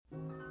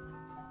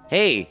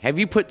Hey, have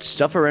you put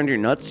stuff around your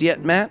nuts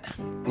yet, Matt?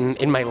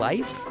 In my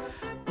life?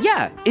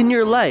 Yeah, in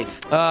your life.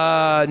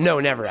 No,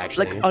 never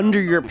actually. Like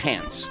under your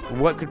pants.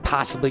 What could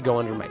possibly go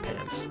under my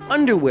pants?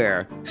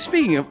 Underwear.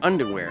 Speaking of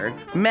underwear,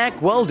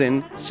 Mack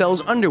Weldon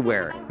sells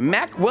underwear.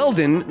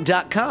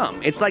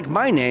 MackWeldon.com. It's like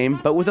my name,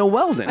 but with a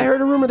Weldon. I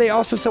heard a rumor they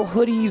also sell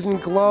hoodies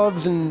and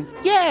gloves and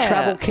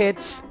travel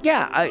kits.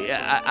 Yeah,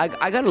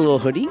 I got a little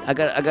hoodie. I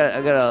got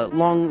a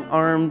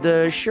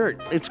long-armed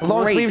shirt. It's great.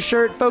 Long sleeve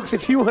shirt, folks.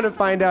 If you want to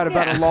find out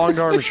about a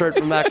long-armed shirt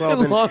from Mack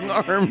Weldon,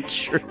 long-armed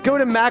shirt. Go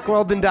to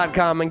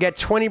MackWeldon.com and get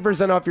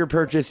 20% off your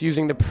purchase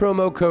using the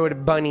promo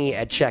code BUNNY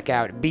at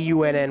checkout.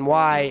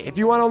 BUNNY. If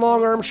you want a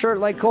long-armed shirt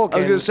like Culkin, I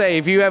was gonna say,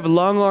 if you have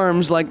long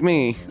arms like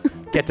me,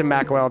 get to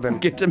Mack Weldon.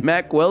 Get to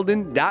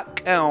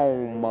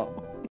MackWeldon.com.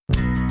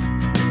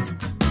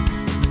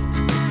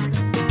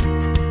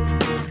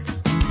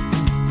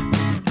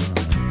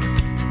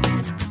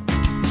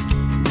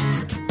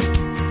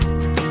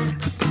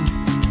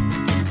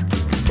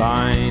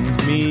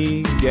 Bind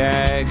me,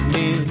 gag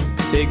me,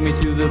 take me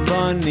to the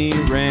bunny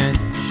ranch.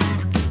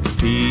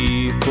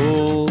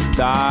 People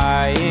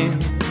dying,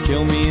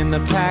 kill me in the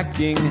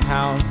packing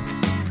house.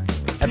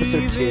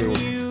 Episode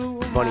 2,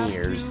 Bunny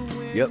Years.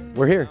 Yep.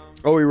 We're here.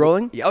 Oh, we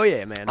rolling? Oh,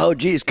 yeah, man. Oh,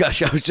 geez,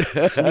 gosh, I was just...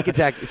 Sneak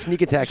attack you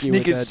with that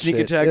Sneak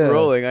shit. attack Yeah.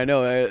 rolling. I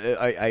know.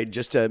 I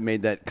just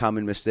made that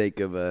common mistake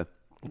of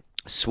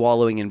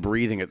swallowing and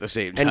breathing at the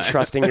same time. And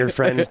trusting your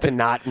friends to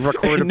not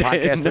record a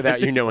podcast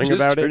without you knowing just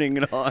about turning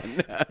it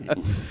on.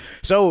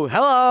 So,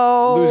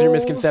 hello! Lose your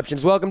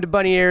misconceptions. Welcome to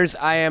Bunny Ears.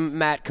 I am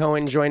Matt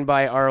Cohen, joined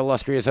by our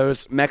illustrious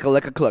host,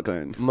 Macaleka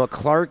Clucklin.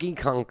 McClarky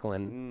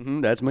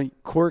Conklin. That's me.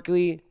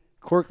 Corkley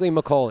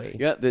Macaulay.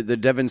 Yeah, the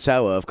Devon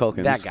Sawa of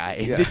Culkins. That guy.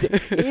 Yeah.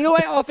 You know,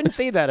 I often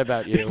say that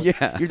about you.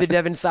 Yeah. You're the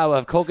Devon Sawa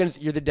of Culkins.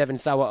 You're the Devon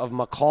Sawa of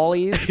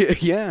Macaulay's.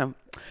 Yeah.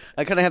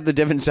 I kind of have the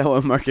Devon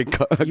Sawa market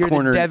You're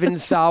corner. the Devon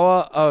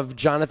Sawa of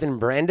Jonathan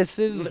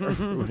Brandis's, or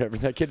whatever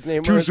that kid's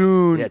name Too was.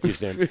 soon. Yeah, too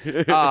soon.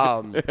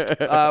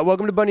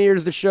 Welcome to Bunny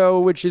Ears, the show,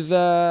 which is,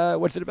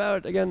 what's it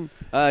about again?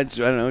 It's,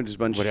 I don't know, just a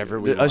bunch Whatever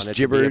we us want it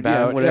to gibber, be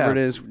about. whatever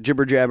Yeah. it is,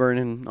 jibber jabbering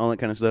and all that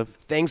kind of stuff.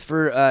 Thanks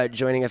for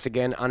joining us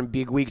again on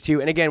Big Week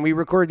 2. And again, we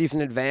record these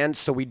in advance,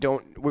 so we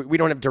don't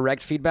have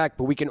direct feedback,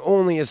 but we can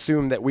only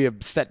assume that we have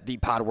set the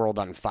pod world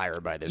on fire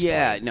by this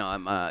point. No,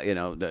 I'm,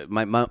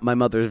 my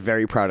mother is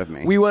very proud of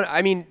me.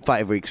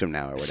 5 weeks from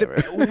now or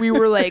whatever. We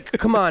were like,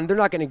 come on, they're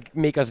not going to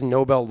make us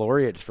Nobel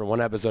laureates for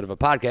one episode of a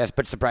podcast,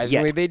 but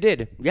surprisingly they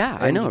did. Yeah,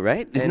 I know,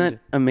 right? Isn't that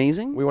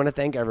amazing? We want to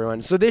thank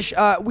everyone. So this,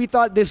 we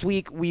thought this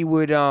week we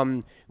would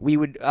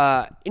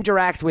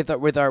interact with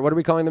our, what are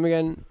we calling them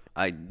again?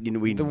 We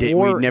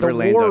never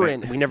landed on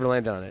it. We never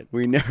landed on it.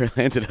 We never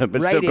landed on it,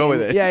 but still go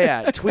with it.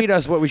 Yeah. Tweet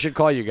us what we should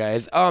call you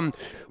guys.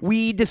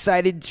 We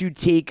decided to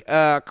take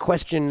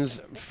questions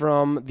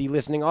from the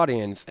listening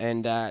audience,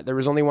 and there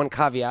was only one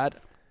caveat.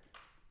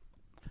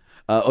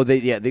 Well,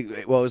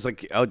 it was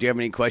like, do you have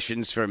any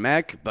questions for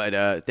Mac?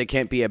 But they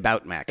can't be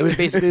about Mac. It was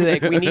basically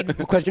like, we need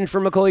questions for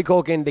Macaulay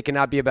Culkin. They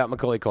cannot be about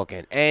Macaulay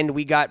Culkin. And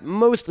we got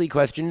mostly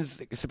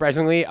questions,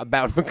 surprisingly,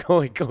 about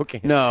Macaulay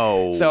Culkin.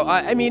 No. So,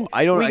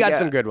 we got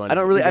some good ones. I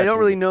don't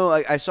really know.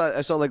 I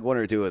saw like one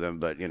or two of them,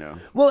 but you know.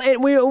 Well,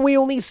 and we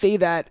only say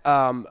that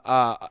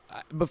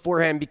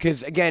beforehand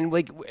because, again,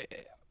 like,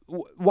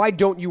 why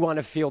don't you want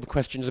to field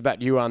questions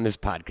about you on this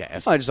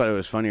podcast? I just thought it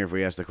was funnier if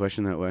we asked the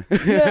question that way.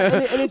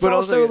 Yeah, and it's But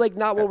also also, like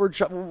not what we're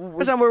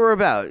that's not what we're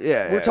about.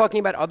 Yeah, we're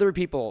talking about other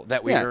people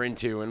that we Yeah. are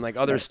into and like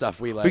other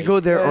stuff we like. We go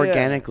there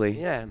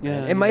organically. Yeah,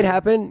 it might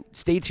happen.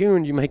 Stay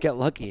tuned. You might get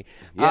lucky.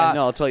 Yeah,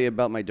 no, I'll tell you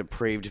about my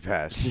depraved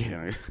past.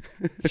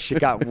 Shit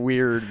got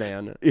weird,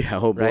 man. Yeah,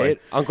 oh boy.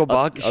 Right? Uncle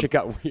Buck, shit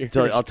got weird.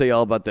 I'll tell you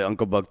all about the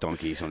Uncle Buck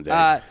donkey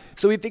someday.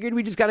 So we figured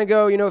we'd just kind of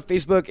go,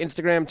 Facebook,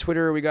 Instagram,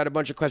 Twitter. We got a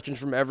bunch of questions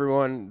from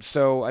everyone.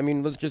 So,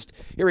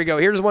 here we go.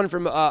 Here's one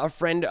from a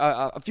friend.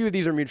 A few of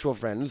these are mutual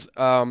friends.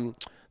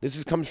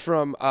 This comes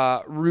from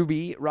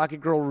Ruby, Rocket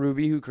Girl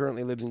Ruby, who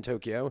currently lives in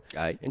Tokyo.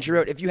 Aye. And she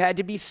wrote, if you had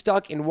to be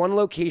stuck in one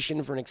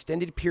location for an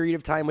extended period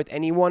of time with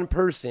any one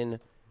person,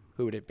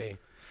 who would it be?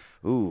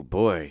 Ooh,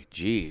 boy.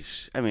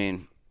 Jeez. I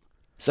mean...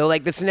 So,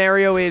 like, the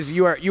scenario is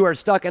you are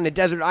stuck on a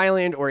desert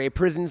island or a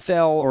prison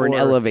cell or an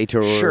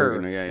elevator. Sure,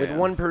 with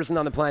one person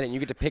on the planet, and you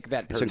get to pick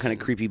that person. Some kind of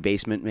creepy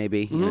basement,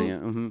 maybe.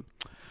 Mm-hmm.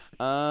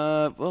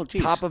 Well,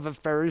 geez. Top of a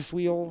Ferris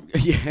wheel.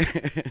 Yeah.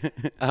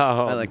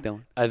 I like that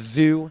one. A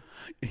zoo.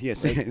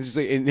 Yes,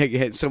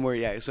 somewhere,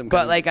 yeah.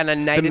 But like on a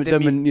night at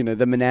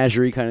the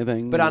menagerie kind of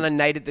thing. But on a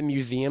night at the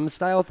museum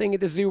style thing at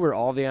the zoo where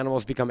all the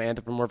animals become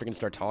anthropomorphic and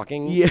start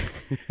talking. Yeah.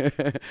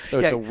 So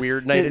it's a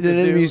weird night at the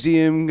zoo.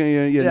 zoo.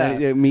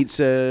 Museum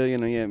meets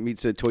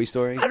a Toy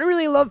Story. I don't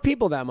really love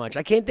people that much.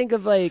 I can't think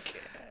of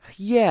like.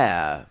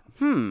 Yeah.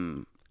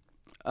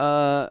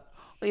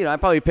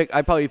 I'd probably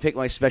pick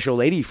my special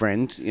lady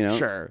friend,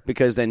 Sure.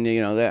 because then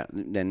You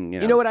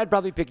know what? I'd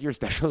probably pick your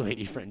special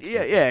lady friend. Too.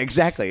 Yeah,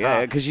 exactly.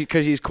 Yeah, because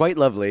she's quite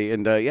lovely,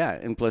 and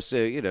and plus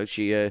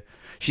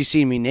she's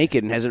seen me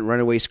naked and hasn't run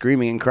away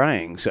screaming and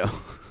crying. So.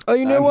 Oh,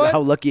 you know what? How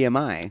lucky am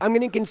I? I'm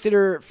going to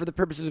consider, for the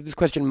purposes of this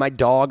question, my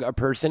dog a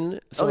person.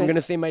 So I'm going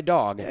to say my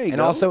dog. There you and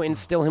go. also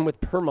instill him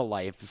with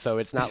perma-life. So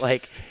it's not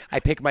like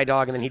I pick my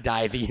dog and then he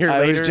dies a year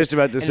I later. was just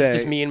about to and say. It's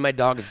just me and my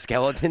dog's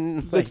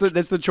skeleton.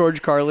 That's the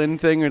George Carlin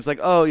thing. Where it's like,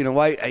 oh, you know,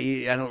 why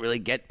I don't really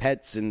get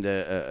pets, and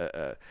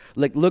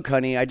like, look,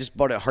 honey, I just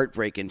bought a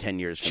heartbreak in 10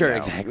 years. From Sure, now.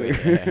 exactly.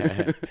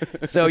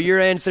 So your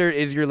answer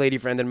is your lady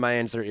friend, and my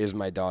answer is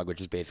my dog,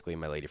 which is basically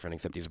my lady friend,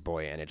 except he's a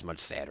boy, and it's much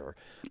sadder.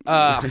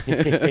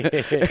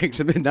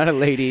 Except not a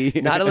lady,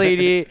 Not a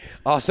lady,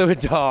 also a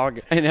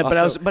dog.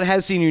 But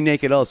has seen you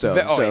naked also.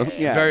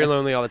 Very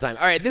lonely all the time.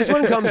 All right, this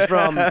one comes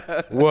from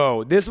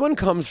This one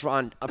comes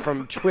from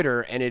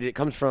Twitter, and it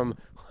comes from.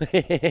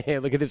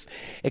 Look at this.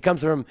 It comes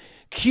from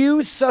Q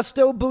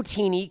Susto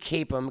Bottini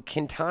Capum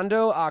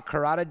Quintando a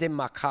Carata de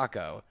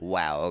Macaco.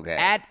 Wow. Okay.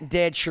 At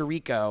Dead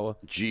Chirico.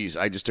 Jeez,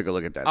 I just took a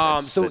look at that.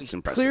 That's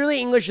impressive. Clearly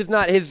English is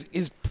not his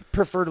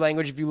preferred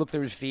language if you look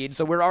through his feed.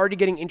 So we're already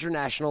getting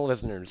international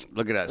listeners.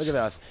 Look at us. Look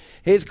at us.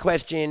 His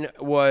question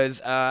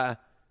was,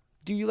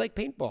 do you like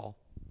paintball?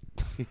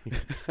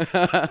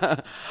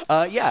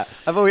 Yeah,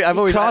 I've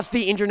always crossed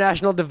the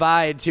international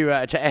divide to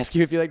ask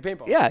you if you like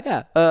paintball.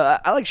 Yeah.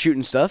 I like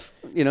shooting stuff,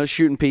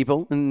 shooting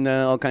people and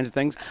all kinds of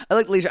things. I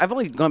like laser. I've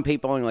only gone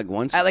paintballing like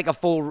once. At like a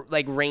full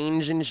like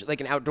range and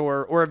like an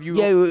outdoor, or have you?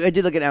 Yeah, I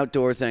did like an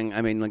outdoor thing.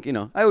 I mean, like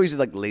I always did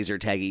like laser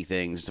taggy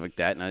things and stuff like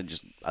that, and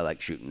I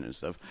like shooting and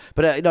stuff.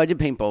 But no, I did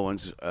paintball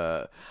once.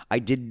 I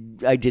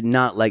did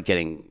not like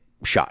getting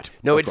shot.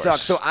 No, it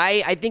sucks. So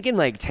I think in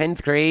like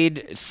 10th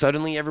grade,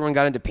 suddenly everyone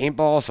got into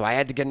paintball, so I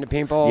had to get into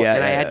paintball,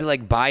 and I had to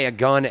like buy a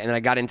gun, and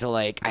I got into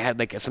I had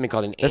like something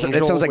called an Angel,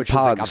 that sounds like which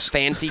was like a Pogs.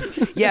 fancy,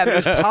 yeah, but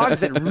it was Pogs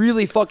that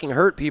really fucking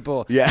hurt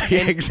people. Yeah,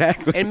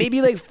 exactly. And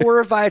maybe like 4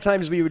 or 5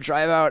 times we would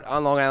drive out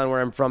on Long Island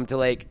where I'm from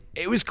to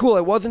it was cool.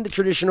 It wasn't the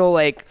traditional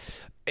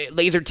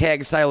laser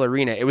tag style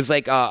arena. It was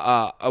like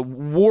a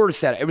war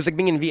set. It was like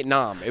being in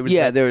Vietnam. It was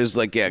there was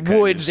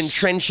woods and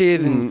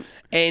trenches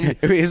and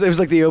it was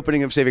like the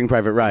opening of Saving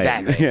Private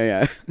Ryan. Exactly.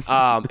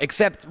 Yeah.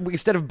 Except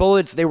instead of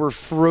bullets, they were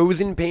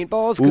frozen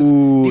paintballs.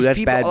 Ooh, that's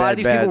people, bad. A lot of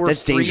these people were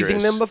that's freezing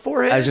dangerous. them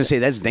beforehand. I was gonna say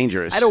that's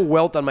dangerous. I had a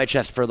welt on my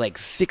chest for like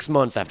 6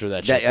 months after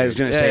that. I was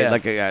gonna say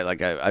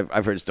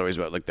I've heard stories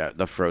about like that,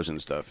 the frozen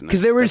stuff.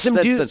 Because there were some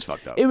dudes that's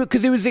fucked up.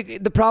 Because it was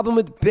the problem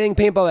with playing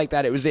paintball like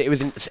that. It was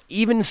an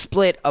even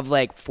split of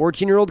like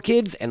 14-year-old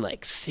kids and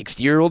like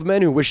 60-year-old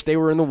men who wished they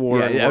were in the war.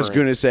 Yeah, I was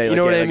gonna say, you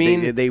know what I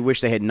mean? They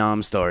wish they had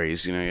nom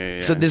stories.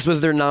 So this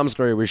was their nom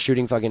story. Was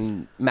shooting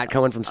fucking Matt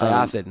Cohen from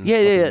Syosset.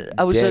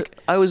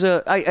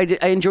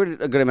 I enjoyed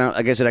it a good amount.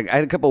 Like I said, I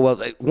had a couple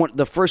welts.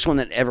 The first one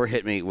that ever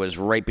hit me was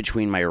right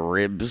between my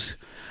ribs.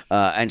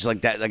 And it's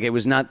like that. Like it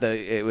was not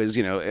it was,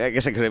 I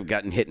guess I could have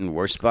gotten hit in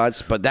worse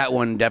spots, but that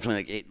one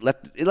definitely it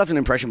left an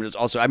impression. But it's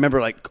also, I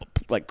remember like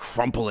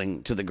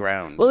crumpling to the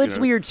ground. Well, it's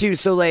weird too.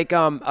 So I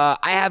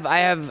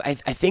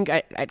think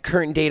at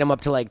current date I'm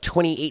up to like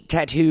 28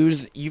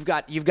 tattoos. You've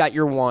got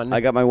your one.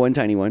 I got my one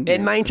tiny one.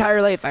 In my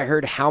entire life, I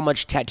heard how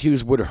much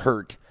tattoos would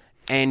hurt,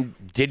 and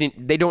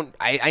they don't.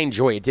 I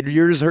enjoy it. Did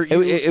yours hurt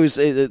you? It was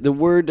the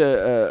word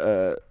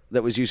that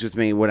was used with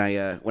me when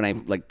I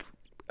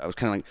I was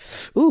kind of like,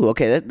 ooh,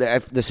 okay.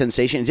 The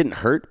sensation, it didn't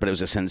hurt, but it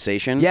was a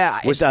sensation. Yeah,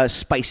 was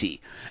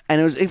spicy, and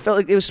it felt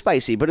like it was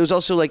spicy, but it was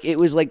also like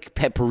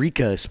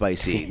paprika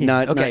spicy,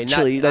 not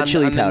chili, not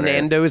chili on powder. The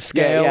Nando's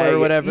scale or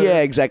whatever. Yeah,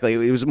 exactly.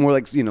 It was more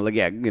like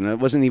it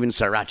wasn't even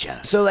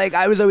sriracha. So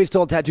I was always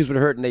told tattoos would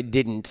hurt, and they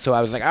didn't. So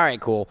I was like, all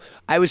right, cool.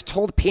 I was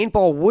told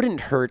paintball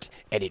wouldn't hurt,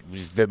 and it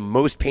was the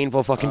most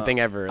painful fucking thing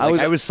ever.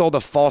 I was sold a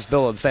false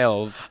bill of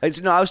sales. I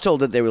was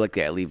told that they were like,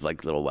 leave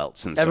like little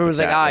welts and stuff. Everyone was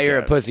like, that. you're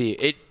a pussy.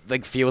 It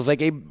feels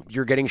like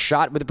you're getting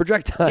shot with a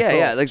projectile.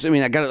 Yeah.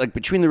 I got it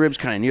between the ribs,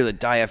 kind of near the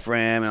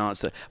diaphragm and all that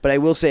stuff. But I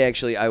will say,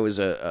 actually,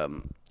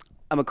 I'm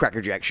a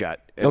crackerjack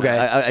shot. Okay.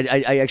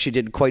 I actually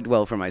did quite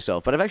well for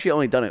myself, but I've actually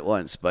only done it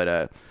once.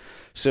 But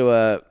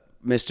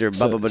Mr.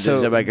 Bubba,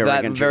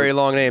 that very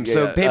long name.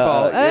 So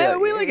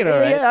paintball, we like it all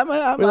right.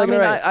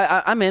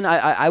 Yeah, I'm in.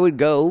 I would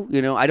go.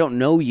 I don't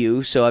know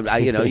you, so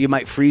you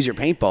might freeze your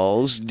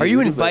paintballs. Dude, are you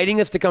inviting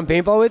us to come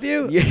paintball with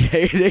you? Yeah,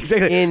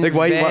 exactly. In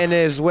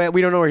Venezuela,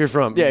 we don't know where you're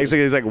from. Yeah,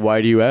 exactly. It's like,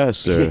 why do you ask,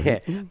 sir?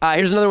 Yeah.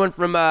 Here's another one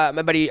from my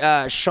buddy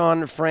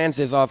Sean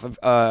Francis off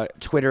of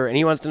Twitter, and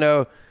he wants to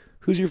know,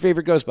 who's your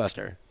favorite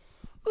Ghostbuster?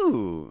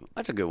 Ooh,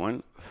 that's a good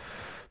one.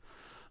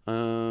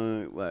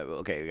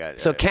 Okay, we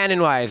got so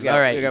canon-wise, all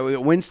right. You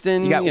got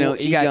Winston,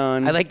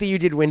 Egon. I like that you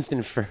did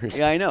Winston first.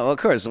 Yeah, I know, of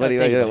course. I'm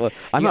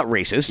not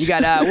racist. You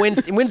got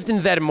Winston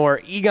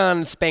Zeddemore,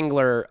 Egon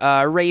Spengler,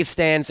 Ray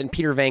Stantz, and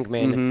Peter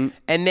Venkman.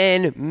 And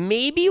then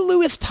maybe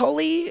Louis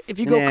Tully, if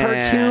you go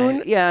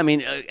cartoon. Yeah, I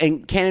mean,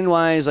 and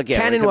canon-wise,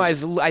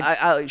 Canon-wise,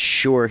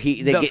 sure,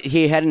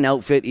 he had an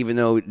outfit, even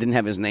though it didn't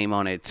have his name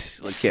on it.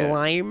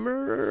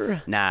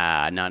 Slimer?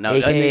 No.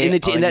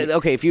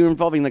 Okay, if you're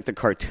involving the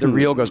cartoon. The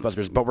real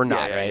Ghostbusters, but we're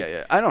not, right?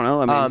 Yeah. I don't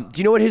know. I mean, do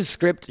you know what his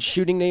script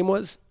shooting name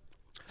was?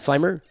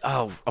 Slimer?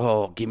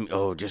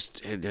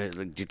 Just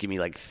give me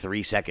like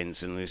 3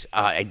 seconds, and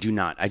I do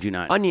not.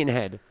 Onion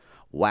Head.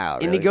 Wow.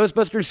 In really? the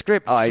Ghostbusters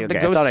script, Oh, okay. the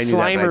I Ghost thought I knew that,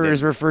 but I Slimer is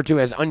didn't. referred to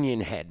as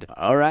Onion Head.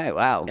 All right.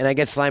 Wow. And I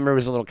guess Slimer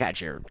was a little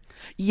catchier.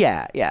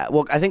 Yeah.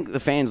 Well, I think the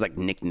fans like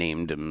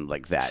nicknamed him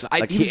like that.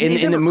 He's in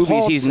the never movies,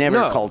 called- he's never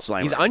no, called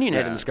Slimer. He's Onion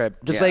Head in the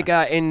script. Just Yeah. like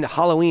in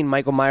Halloween,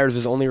 Michael Myers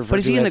is only referred to But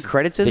is he in as the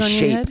credits as the Onion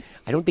Shape. Head?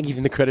 I don't think he's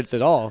in the credits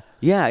at all.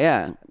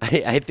 Yeah.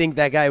 I think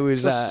that guy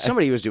was...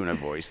 Somebody was doing a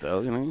voice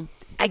though. You know.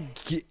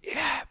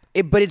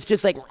 But it's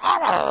just like...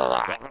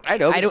 I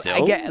know. I don't.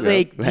 Still, I get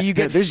like. Do you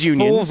get there's full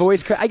unions?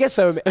 voice? I guess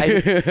so.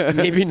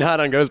 Maybe not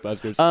on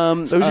Ghostbusters.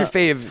 So who's your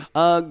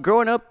fave?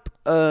 Growing up,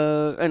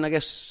 and I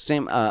guess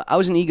same. I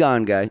was an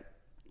Egon guy.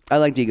 I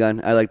liked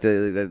Egon. I liked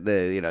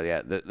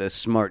the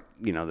smart,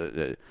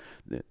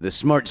 the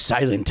smart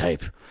silent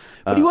type.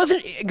 But he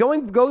wasn't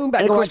going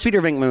back. And of course, watch-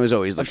 Peter Venkman was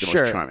always like the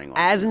Sure. most charming one.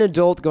 As an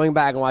adult, going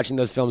back and watching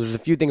those films, there's a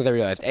few things I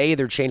realized. A,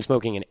 they're chain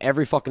smoking in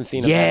every fucking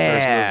scene of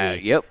that first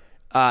movie. Yep.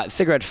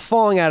 Cigarettes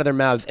falling out of their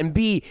mouths. And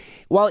B,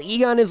 while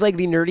Egon is like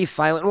the nerdy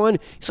silent one,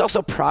 he's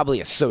also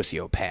probably a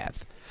sociopath.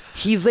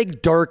 He's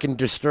like dark and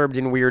disturbed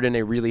and weird in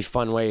a really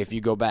fun way if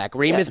you go back.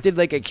 Ramis did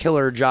like a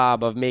killer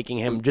job of making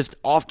him just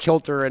off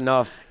kilter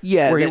enough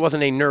where he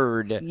wasn't a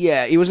nerd.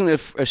 Yeah, he wasn't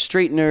a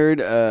straight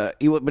nerd.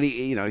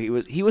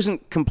 He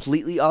wasn't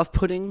completely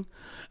off-putting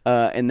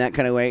in that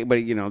kind of way.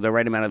 But the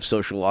right amount of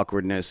social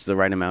awkwardness, the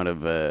right amount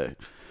of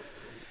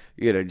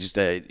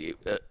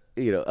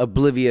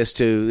oblivious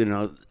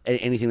to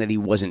anything that he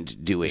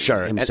wasn't doing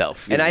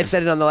himself. And I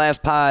said it on the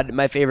last pod.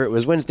 My favorite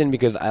was Winston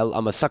because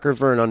I'm a sucker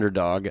for an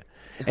underdog,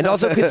 and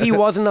also because he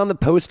wasn't on the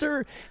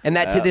poster, and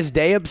that to this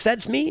day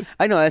upsets me.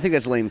 I know. I think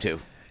that's lame too.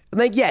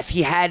 Like, yes,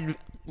 he had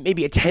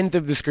maybe a tenth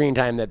of the screen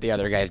time that the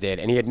other guys did,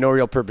 and he had no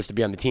real purpose to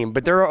be on the team.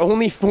 But there are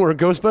only 4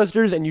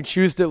 Ghostbusters, and you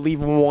choose to leave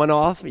one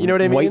off. You know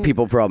what I mean? White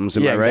people problems,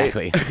 am I right?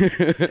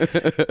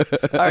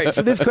 Exactly. All right,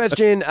 so this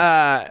question,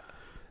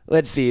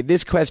 let's see.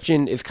 This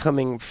question is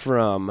coming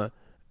from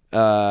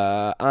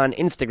on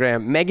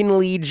Instagram. Megan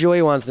Lee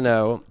Joy wants to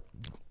know,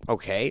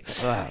 okay,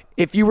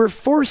 if you were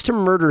forced to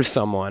murder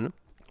someone,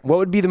 what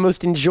would be the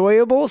most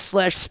enjoyable /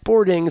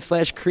 sporting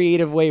 /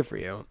 creative way for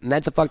you? And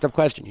that's a fucked up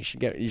question. You should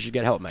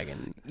get help,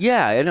 Megan.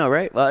 Yeah, I know,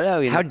 right?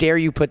 Well, How dare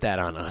you put that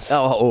on us?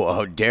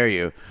 how dare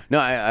you? No,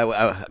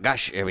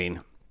 gosh, I mean,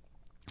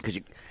 because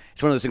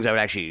it's one of those things I would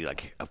actually,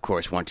 of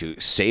course, want to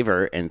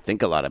savor and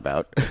think a lot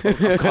about.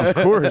 Of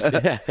course.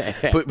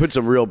 Put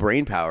some real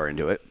brain power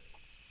into it.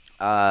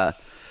 There's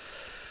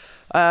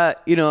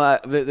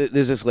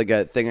this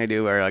a thing I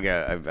do where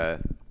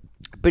I've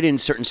been in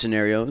certain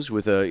scenarios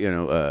with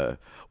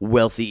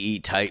wealthy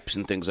types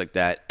and things like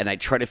that, and I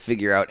try to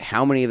figure out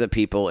how many of the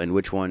people and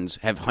which ones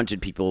have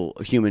hunted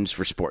humans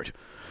for sport.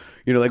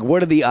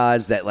 What are the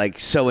odds that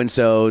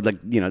so-and-so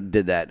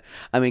did that?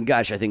 I mean,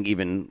 gosh, I think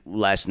even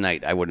last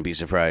night I wouldn't be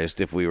surprised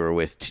if we were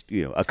with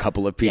a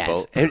couple of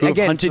people who have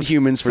hunted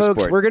humans for folks,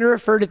 sport. We're going to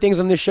refer to things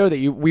on this show that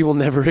we will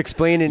never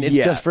explain, and it's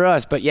just for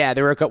us. But yeah,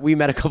 we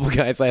met a couple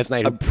guys last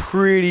night. I'm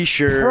pretty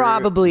sure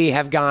probably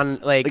have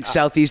gone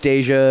Southeast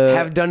Asia,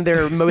 have done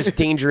their most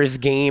dangerous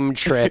game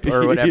trip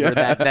or whatever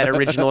that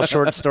original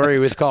short story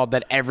was called.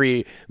 That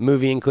every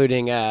movie,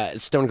 including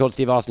Stone Cold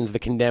Steve Austin's The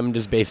Condemned,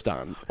 is based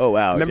on. Oh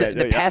wow! Remember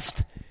The Pest?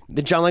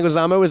 The John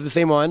Leguizamo was the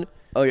same one.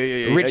 Oh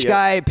yeah. Rich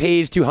guy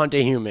pays to hunt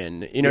a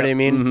human. You know what I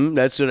mean? Mm-hmm.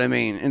 That's what I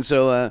mean. And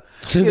so,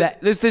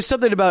 there's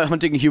something about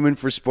hunting a human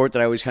for sport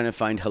that I always kind of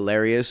find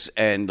hilarious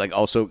and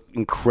also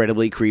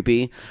incredibly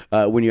creepy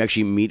when you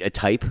actually meet a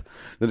type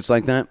that it's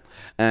like that.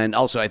 And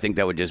also, I think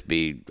that would just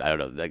be, I don't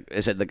know, like I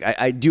said,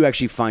 I do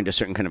actually find a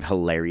certain kind of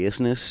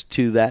hilariousness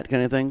to that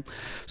kind of thing.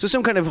 So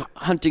some kind of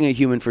hunting a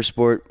human for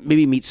sport,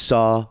 maybe meet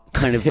Saw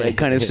kind of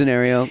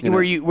scenario.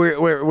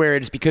 Where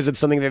it's because of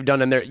something they've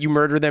done and you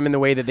murder them in the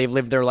way that they've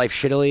lived their life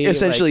shittily.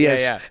 Essentially,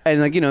 yes. Yeah.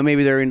 And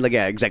maybe they're in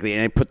exactly.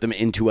 And I put them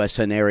into a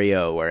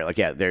scenario where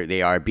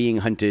they are being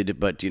hunted,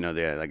 but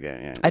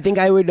they're I think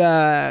I would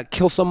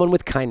kill someone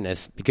with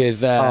kindness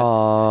because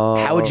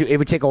how would you? It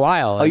would take a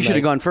while. Oh, you should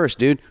have gone first,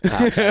 dude.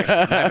 Oh, sorry.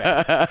 My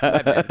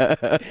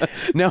bad.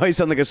 Now I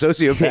sound like a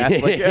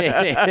sociopath.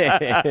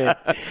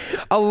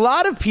 A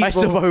lot of people. I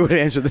still probably would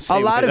answer the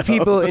same. A lot of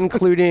people,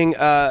 including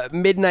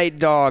Midnight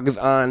Dogs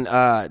on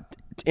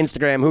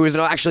Instagram, who is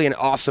actually an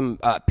awesome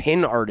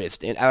pin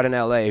artist out in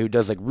LA who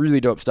does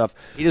really dope stuff.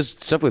 He does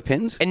stuff with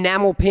pins?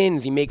 Enamel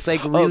pins. He makes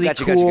really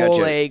gotcha.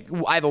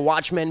 I have a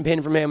Watchmen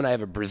pin from him, and I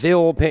have a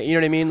Brazil pin. You know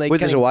what I mean? Wait,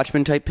 there's a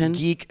Watchmen type pin?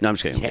 Geek. No, I'm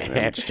just kidding.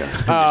 I'm just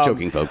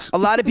joking, folks. A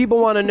lot of people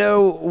want to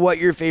know what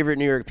your favorite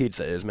New York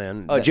pizza is,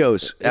 man.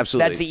 Joe's.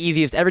 Absolutely. That's the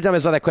easiest. Every time I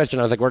saw that question,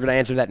 I was like, we're going to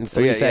answer that in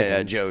 3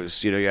 seconds. Yeah,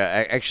 Joe's.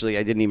 Actually,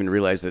 I didn't even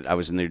realize that I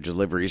was in their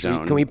delivery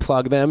zone. Can we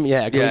plug them?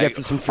 Yeah. Can we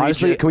get some free?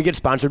 Honestly, can we get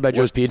sponsored by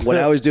Joe's Pizza? When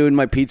I was doing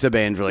my pizza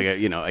ban for like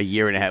a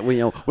year and a half.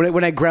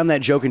 When I ground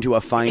that joke into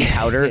a fine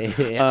powder.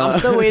 I'm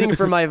still waiting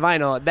for my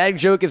vinyl. That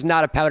joke is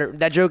not a powder.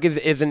 That joke is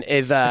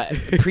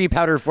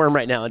pre-powder form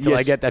right now until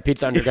I get that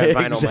Pizza Underground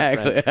vinyl.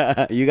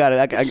 Exactly. You got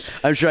it.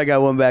 I'm sure I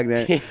got one back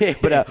there.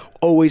 But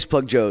always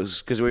plug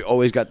Joe's because we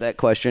always got that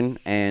question,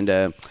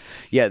 and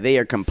they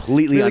are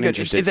completely really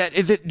uninterested. Good.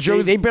 Is it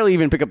Joe's? They barely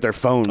even pick up their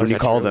phone when you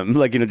call true?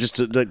 them, just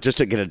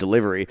to get a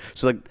delivery.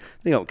 So like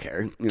they don't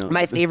care.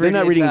 My favorite.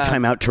 They're not is, reading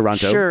Time Out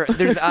Toronto. Sure.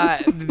 There's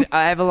I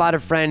have a lot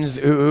of friends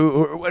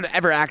who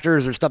whatever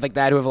actors or stuff like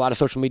that who have a lot of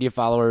social media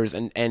followers,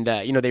 and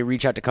they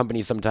reach out to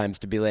companies sometimes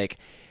to be like,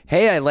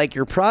 hey, I like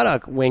your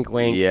product, wink,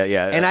 wink.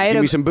 Yeah. And I had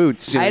give me some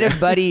boots. I had a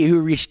buddy who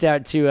reached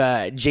out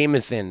to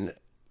Jameson,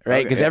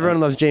 right? Because everyone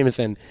loves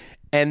Jameson.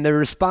 And the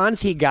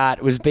response he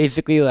got was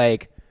basically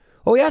like,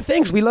 oh, yeah,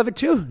 thanks. We love it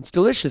too. It's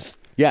delicious.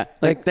 Yeah,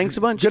 like thanks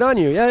a bunch. Good on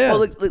you. Yeah.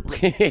 Well,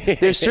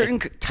 there's certain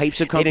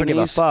types of companies. They didn't give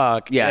a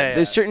fuck. Yeah,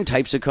 there's certain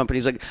types of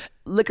companies like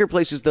liquor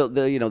places. They'll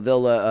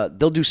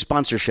do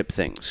sponsorship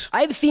things.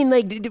 I've seen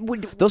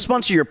they'll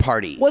sponsor your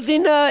party.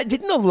 Wasn't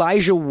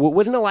Elijah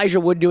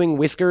Wood doing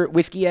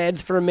whiskey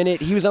ads for a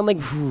minute? He was on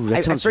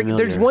that sounds familiar.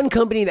 There's one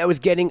company that was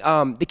getting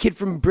the kid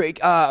from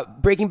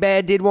Breaking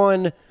Bad did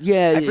one.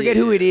 Yeah, I forget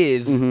who it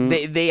is.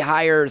 Mm-hmm. They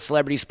hire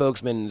celebrity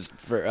spokesmen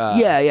for.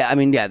 I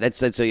mean, that's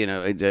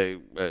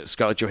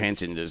Scarlett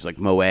Johansson does like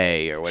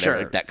Moet or whatever, Sure.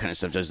 like that kind of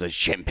stuff. Does the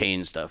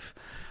champagne stuff.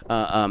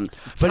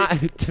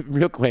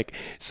 Real quick.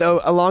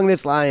 So along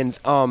this lines,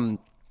 and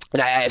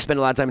I spent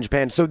a lot of time in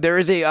Japan. So there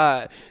is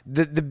the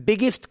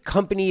biggest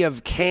company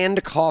of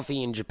canned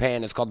coffee in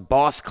Japan is called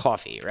Boss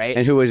Coffee, right?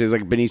 And who is it?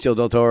 Like Benicio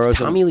del Toro? It's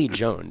Tommy Lee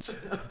Jones.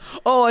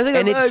 Oh, I think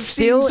I've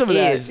still seen some of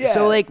that. is. Yeah.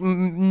 So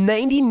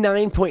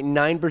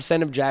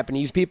 99.9% of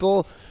Japanese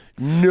people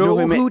know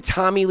who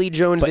Tommy Lee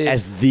Jones is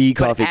as the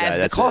coffee guy. As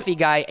that's the coffee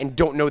guy, and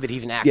don't know that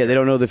he's an actor. Yeah, they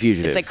don't know the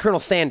fugitive. It's like Colonel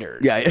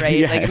Sanders, Yeah, right?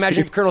 yeah. Like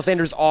imagine if Colonel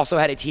Sanders also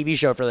had a TV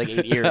show for like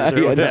 8 years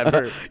or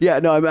whatever.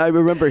 I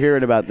remember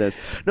hearing about this.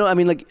 No, I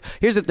mean, like,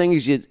 here's the thing: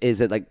 is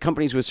that like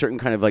companies with certain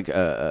kind of like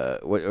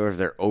whatever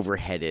their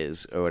overhead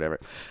is or whatever,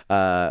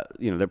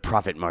 their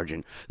profit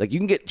margin. Like you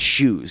can get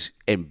shoes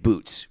and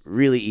boots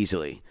really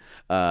easily.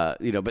 But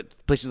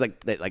places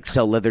that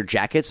sell leather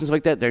jackets and stuff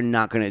like that, they're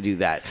not going to do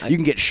that. You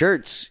can get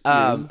shirts.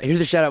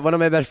 Here's a shout out. One of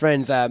my best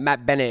friends,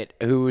 Matt Bennett,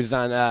 who was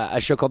on a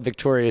show called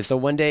Victoria. So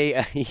one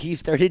day he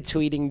started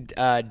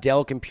tweeting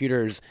Dell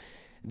Computers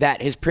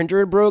that his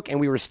printer broke and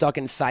we were stuck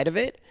inside of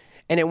it.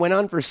 And it went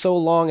on for so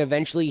long.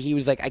 Eventually, he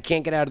was like, I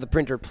can't get out of the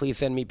printer. Please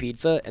send me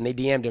pizza. And they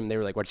DM'd him. They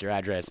were like, what's your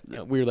address?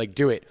 We were like,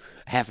 do it.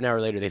 Half an hour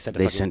later, they sent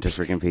us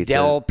freaking pizza.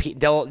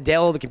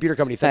 Dell, the computer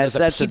company, sent us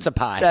a pizza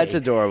pie. That's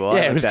adorable.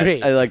 Yeah, it was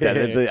great. I like that.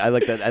 I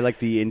like that. I like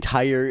the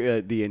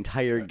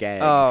entire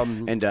gag.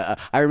 And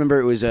I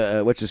remember it was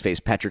what's his face?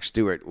 Patrick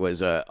Stewart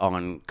was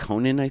on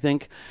Conan, I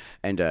think,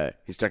 and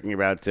he's talking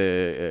about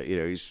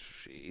he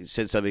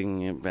said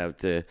something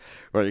about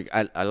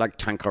I like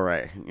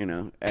Tanqueray,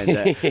 and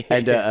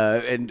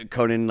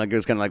Conan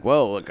was kind of like,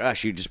 whoa,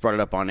 gosh, you just brought it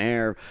up on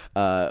air.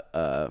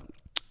 Are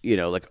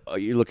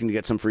you looking to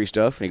get some free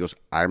stuff? And he goes,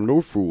 I'm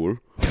no fool.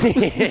 he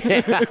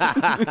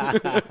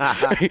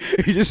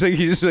just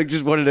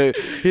wanted to.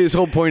 His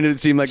whole point, it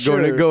seemed like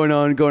going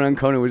on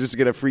Conan was just to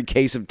get a free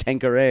case of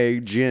Tanqueray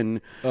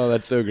gin. Oh,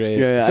 that's so great.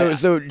 Yeah,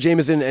 so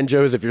Jameson and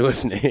Joe's, if you're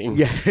listening,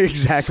 yeah,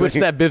 exactly. Switch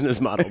that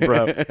business model,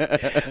 bro.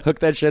 Hook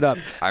that shit up.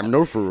 I'm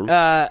no fool.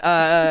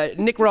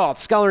 Nick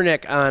Roth, Scholar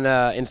Nick on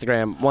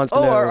Instagram wants to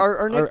know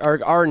our Nick?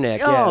 Our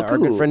Nick, oh, cool. Our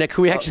good friend Nick,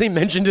 who we actually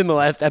mentioned in the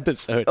last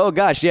episode. Oh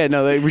gosh, yeah,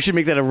 no, we should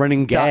make that a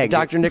running gag.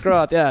 Dr. Nick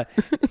Roth, yeah.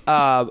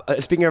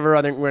 Speaking of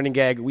a running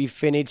gag, we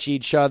finish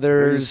each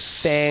other's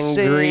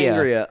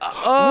sangria.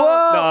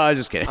 Oh, no, I was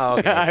just kidding. Oh,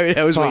 okay.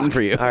 I was waiting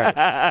for you. All right.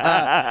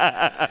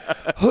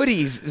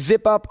 Hoodies,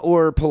 zip up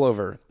or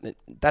pullover?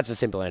 That's a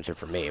simple answer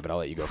for me, but I'll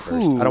let you go first.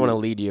 I don't want to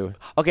lead you.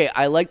 Okay,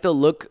 I like the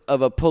look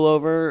of a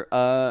pullover.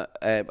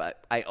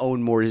 I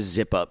own more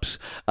zip ups.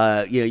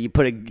 You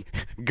put a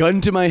gun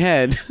to my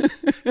head,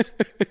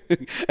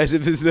 as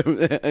if this is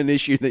an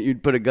issue that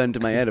you'd put a gun to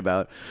my head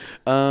about.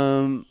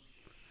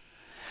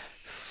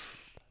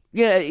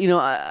 Yeah,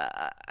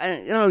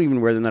 I don't even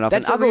wear them that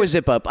often. I'll go with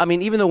zip up. I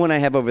mean, even the one I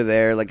have over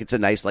there, like it's a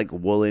nice like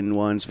woolen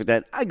one, stuff like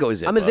that. I go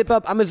zip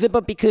up. I'm a zip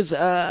up because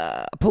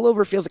a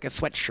pullover feels like a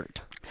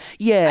sweatshirt.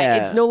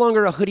 Yeah, it's no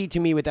longer a hoodie to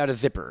me without a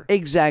zipper.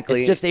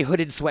 Exactly, it's just a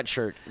hooded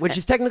sweatshirt, which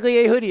is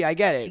technically a hoodie. I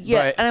get it.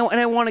 Yeah, but and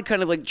I want to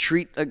kind of like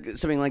treat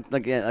something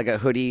like a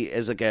hoodie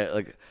as like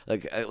a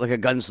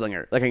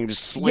gunslinger. Like I can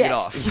just sling it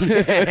off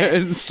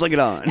and sling it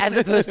on, as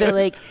opposed to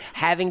like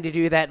having to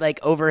do that like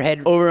over my head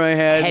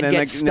and then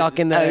gets stuck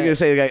in the. I was gonna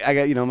say like,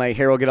 I got my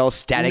hair will get all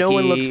staticky. No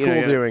one looks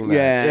cool doing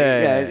that.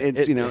 Yeah.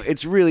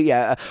 It's really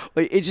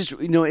It's just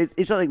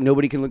it's not like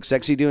nobody can look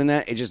sexy doing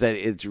that. It's just that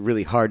it's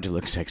really hard to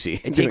look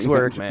sexy. It takes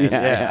work. man.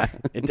 Yeah.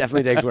 It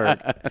definitely takes work.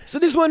 So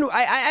this one,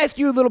 I asked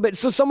you a little bit.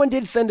 So someone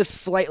did send a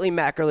slightly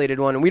Mac-related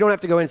one, and we don't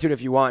have to go into it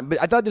if you want,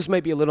 but I thought this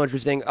might be a little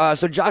interesting.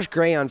 So Josh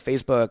Gray on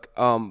Facebook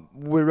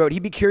wrote,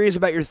 he'd be curious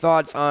about your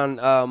thoughts on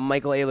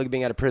Michael Ehrlich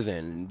being out of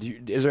prison.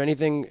 Is there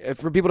anything,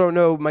 for people who don't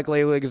know, Michael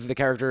Ehrlich is the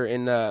character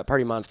in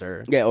Party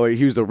Monster. Yeah, or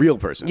he was the real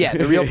person. Yeah,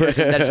 the real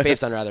person that it's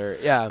based on, rather.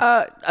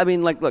 Yeah. I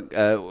mean, like, look,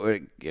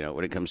 when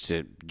it comes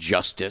to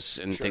justice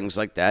and things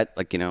like that,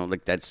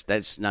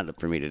 that's not up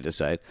for me to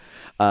decide.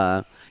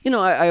 I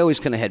always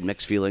kind of had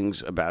mixed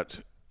feelings about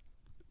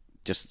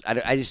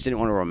I just didn't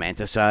want to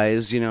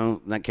romanticize,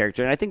 that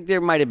character. And I think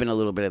there might have been a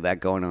little bit of that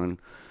going on.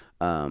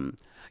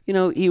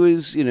 He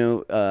was,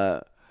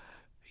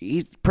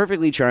 he's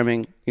perfectly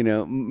charming,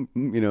 definitely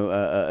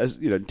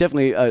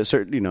a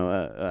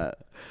certain,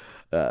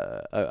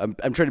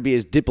 I'm trying to be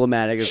as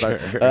diplomatic as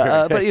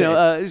but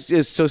it's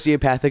just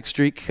sociopathic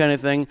streak kind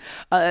of thing.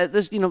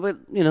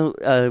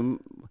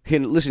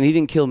 Listen, he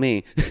didn't kill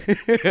me.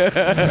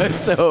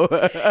 So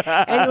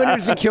anyone who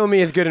doesn't kill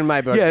me is good in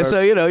my book. Yeah, folks. so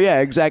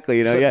exactly.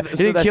 He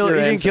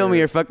didn't kill me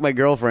or fuck my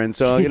girlfriend.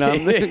 So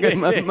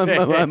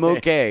I'm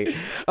okay.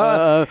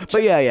 But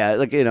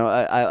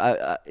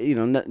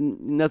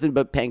nothing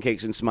but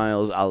pancakes and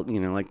smiles. I'll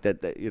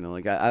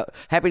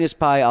happiness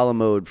pie a la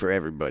mode for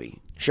everybody.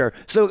 Sure.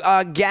 So,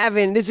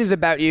 Gavin, this is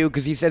about you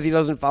because he says he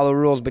doesn't follow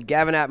rules, but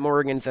Gavin at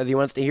Morgan says he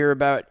wants to hear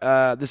about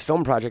this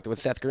film project with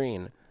Seth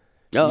Green.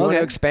 Oh, you want okay.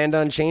 to expand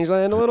on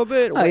Changeland a little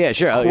bit? Oh, yeah,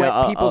 sure.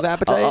 Whet people's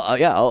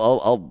appetites?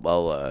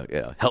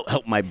 I'll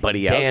help my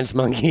buddy out. Dance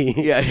monkey.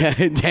 Yeah,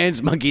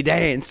 dance monkey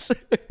dance.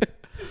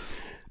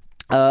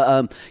 We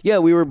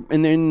were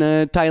in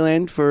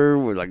Thailand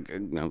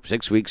for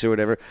 6 weeks or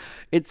whatever.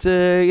 It's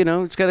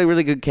it's got a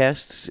really good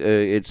cast.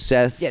 It's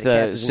Seth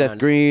Seth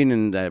Green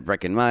and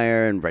Breckin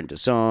Meyer and Brenda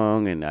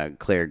Song and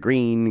Claire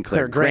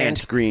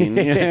Grant Green,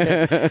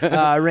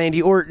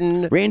 Randy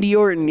Orton,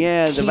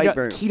 the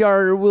Viper,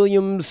 Kedar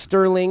Williams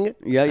Sterling,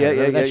 yeah,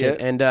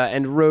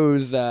 and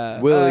Rose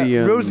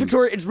Williams, Rose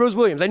Victoria. It's Rose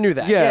Williams. I knew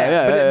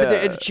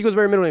that. But she goes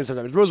by her middle name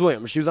sometimes. Rose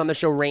Williams. She was on the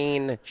show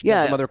Rain. She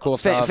did some other cool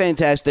stuff.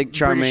 Fantastic,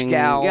 charming British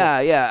gal.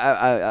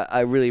 I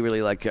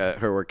really like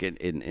her work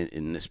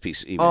in this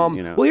piece. Even,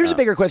 Well, here's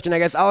a bigger question, I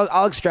guess.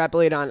 I'll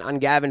extrapolate on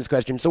Gavin's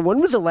question. So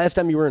when was the last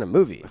time you were in a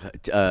movie?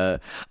 I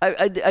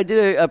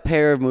did a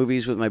pair of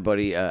movies with my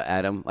buddy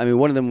Adam. I mean,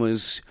 one of them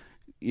was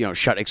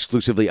shot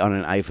exclusively on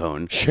an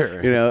iPhone. Sure.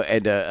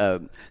 And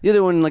the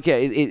other one,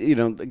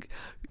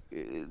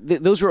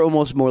 those were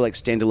almost more like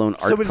standalone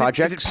art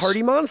projects. Is it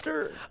Party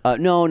Monster?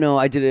 No.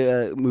 I did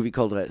a movie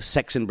called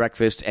Sex and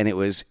Breakfast, and it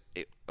was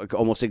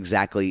almost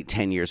exactly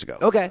 10 years ago.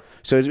 Okay.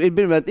 So it's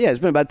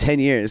been about 10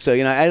 years. So, I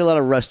had a lot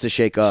of rust to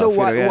shake off. So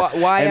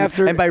why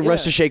after... And by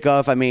rust to shake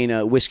off, I mean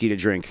whiskey to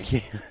drink.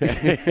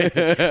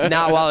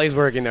 Not while he's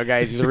working, though,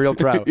 guys. He's a real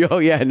pro. Oh,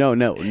 yeah. No,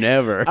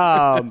 never.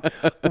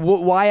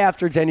 Why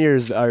after 10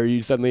 years are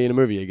you suddenly in a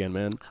movie again,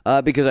 man?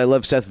 Because I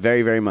love Seth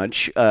very, very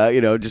much. I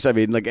know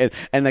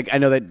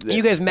that...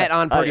 You guys met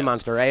on Party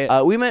Monster,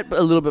 right? We met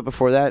a little bit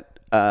before that.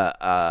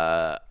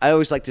 I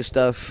always liked his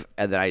stuff,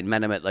 and then I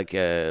met him at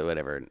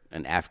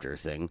an after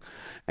thing,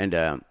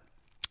 and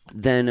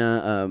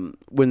then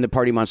when the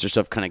Party Monster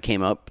stuff kind of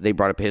came up, they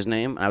brought up his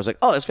name, and I was like,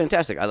 oh, that's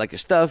fantastic. I like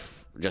his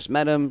stuff. Just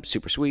met him,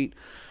 super sweet,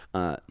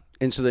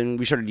 and so then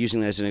we started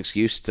using that as an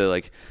excuse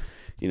to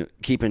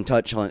keep in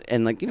touch,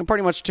 and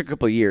Party Monster took a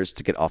couple of years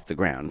to get off the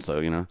ground, so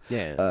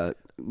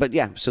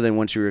so then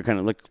once we were kind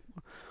of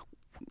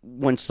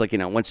once we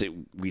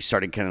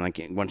started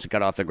once it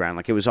got off the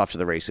ground, it was off to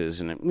the races,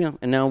 and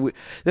and now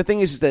the thing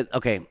is that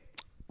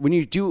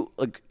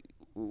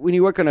when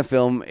you work on a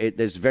film,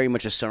 there's very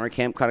much a summer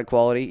camp kind of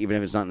quality, even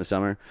if it's not in the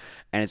summer,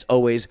 and it's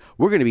always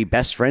we're going to be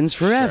best friends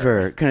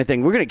forever kind of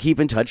thing. We're going to keep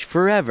in touch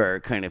forever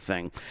kind of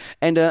thing,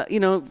 and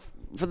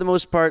for the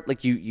most part,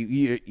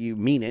 you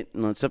mean it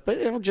and all that stuff, but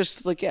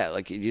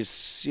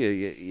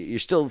you're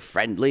still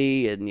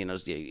friendly, and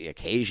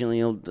occasionally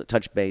you'll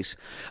touch base.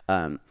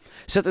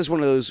 Seth is one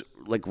of those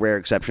rare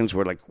exceptions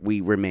where we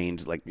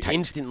remained tight.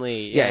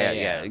 Instantly.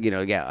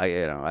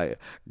 I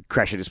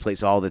crash at his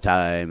place all the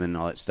time and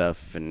all that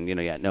stuff, and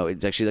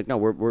it's actually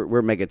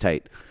we're mega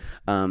tight.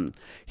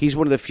 He's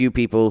one of the few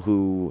people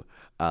who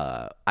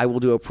I will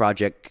do a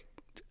project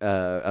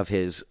of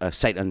his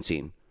sight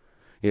unseen.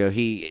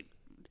 He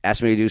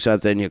asked me to do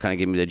something, he'll kind of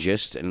give me the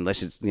gist, and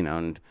unless it's,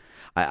 and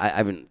I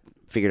haven't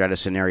figued out a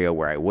scenario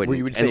where I wouldn't. Where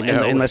you would say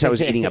no. Unless I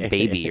was eating a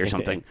baby or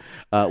something,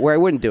 where I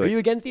wouldn't do it. Are you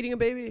against eating a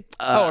baby?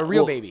 A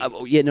real baby?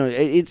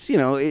 It's,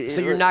 so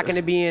you're not going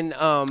to be in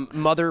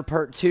Mother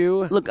Part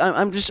 2? Look,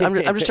 I'm just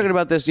talking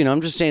about this, I'm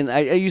just saying,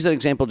 I use that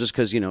example just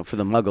because, for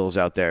the muggles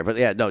out there, but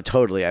yeah, no,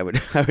 totally, I would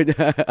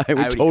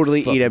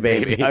totally eat a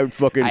baby. I would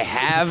fucking... I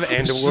have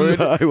and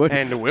would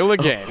and will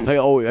again.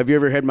 Have you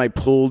ever had my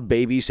pulled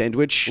baby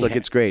sandwich?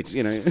 It's great,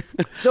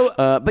 So,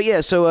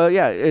 So,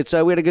 it's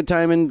we had a good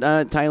time in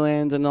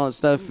Thailand and all that stuff.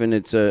 stuff, and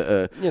it's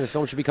the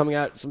film should be coming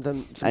out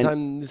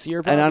sometime this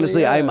year. Probably. And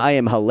honestly, yeah. I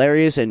am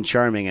hilarious and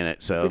charming in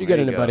it. So pretty good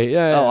in it, buddy.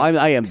 Yeah. Oh,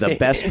 I am the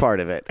best part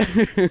of it.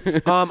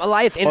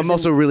 Elias Anderson. I'm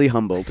also really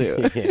humble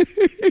too.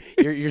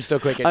 You're so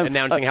quick at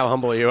announcing how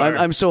humble you are.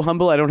 I'm so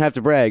humble I don't have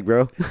to brag,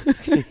 bro.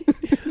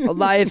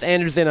 Elias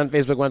Anderson on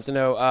Facebook wants to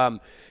know.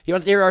 He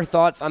wants to hear our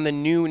thoughts on the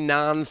new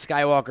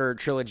non-Skywalker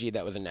trilogy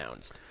that was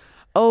announced.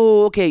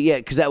 Oh, okay, yeah,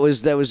 because that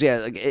was yeah.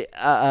 Like,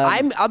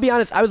 I'll be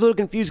honest, I was a little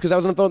confused because I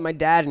was on the phone with my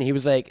dad and he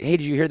was like, "Hey,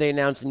 did you hear they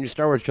announced a new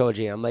Star Wars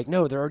trilogy?" I'm like,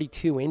 "No, they're already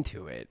 2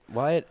 into it."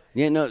 What?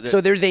 Yeah, no.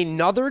 So there's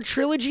another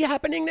trilogy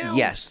happening now?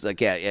 Yes, like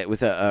yeah,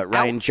 with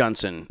Ryan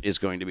Johnson is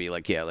going to be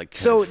like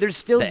So they're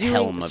still the doing.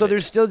 helm of So it. they're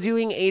still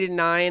doing 8 and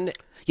 9.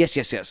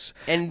 Yes.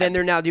 And then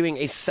they're now doing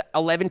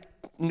 11,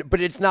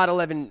 but it's not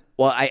 11.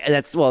 Well,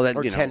 that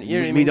Or 10, you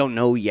know what I we mean? don't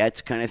know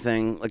yet, kind of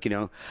thing. Like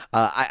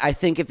I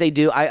think if they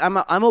do,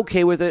 I'm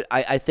okay with it.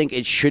 I think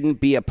it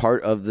shouldn't be a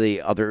part of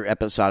the other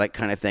episodic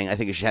kind of thing. I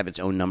think it should have its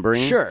own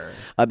numbering. Sure.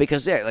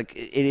 Because like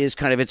it is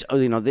kind of its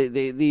own.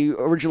 The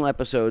original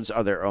episodes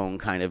are their own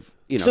kind of.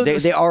 So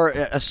they are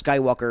a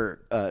Skywalker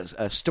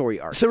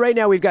story arc. So right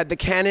now we've got the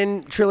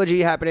canon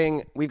trilogy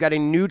happening. We've got a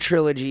new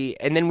trilogy,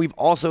 and then we've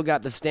also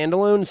got the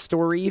standalone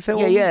story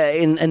films. Yeah,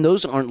 and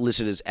those aren't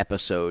listed as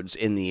episodes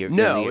in the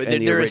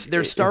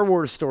they're Star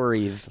Wars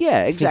stories.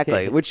 Yeah,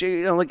 exactly. Which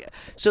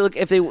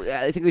if they,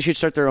 I think they should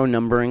start their own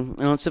numbering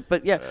and stuff.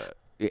 But yeah,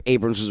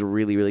 Abrams was a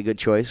really, really good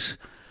choice.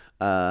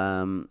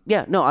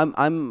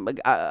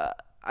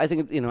 I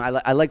think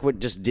I like what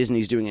just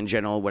Disney's doing in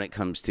general when it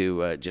comes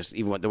to just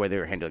even the way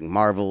they're handling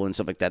Marvel and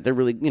stuff like that. They're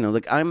really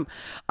I'm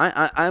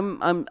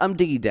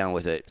diggy down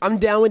with it. I'm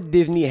down with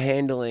Disney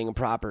handling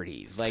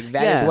properties. Like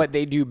that is what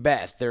they do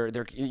best. Their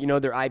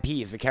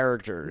IPs, the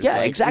characters.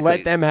 Yeah, exactly.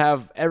 Let them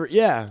have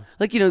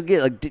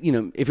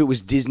if it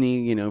was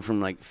Disney,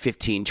 from like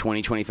 15,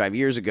 20, 25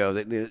 years ago,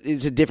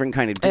 it's a different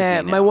kind of Disney.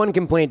 Now. My one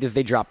complaint is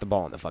they dropped the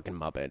ball on the fucking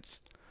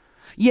Muppets.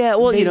 Yeah,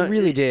 well, they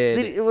really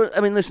did.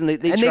 Listen,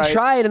 they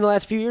tried in the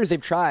last few years.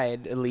 They've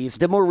tried at least.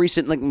 The more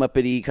recent, like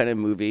Muppety kind of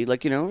movie, it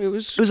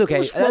was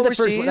okay. I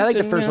like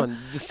the first one.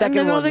 The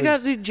second one, they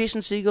got Jason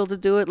Segel to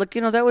do it.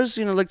 That was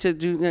to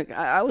do.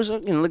 I was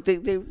they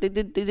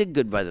did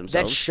good by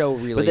themselves. That show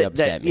really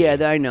upset me. Yeah,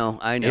 I know.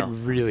 It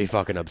really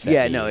fucking upset me.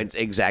 Yeah, no, it's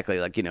exactly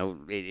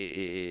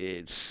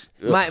it's.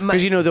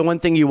 Because the one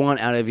thing you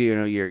want out of your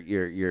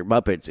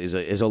Muppets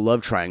is a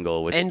love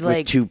triangle with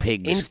two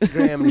pigs,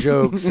 Instagram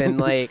jokes, and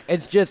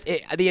it's just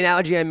the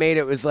analogy I made.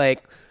 It was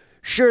like,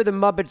 sure, the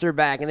Muppets are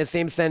back in the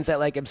same sense that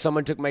if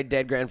someone took my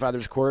dead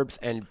grandfather's corpse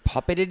and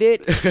puppeted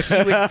it,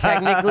 he would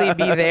technically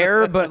be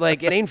there, but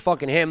it ain't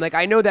fucking him.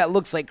 I know that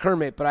looks like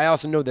Kermit, but I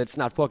also know that's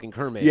not fucking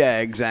Kermit. Yeah,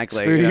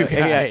 exactly. Screw you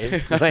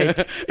guys.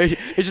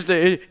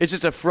 It's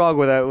just a frog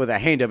with a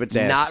hand up its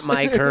ass. Not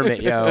my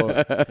Kermit,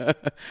 yo.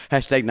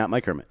 Hashtag not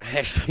my Kermit.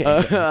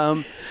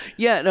 Hashtag.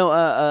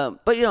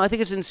 But I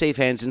think it's in safe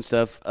hands and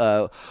stuff.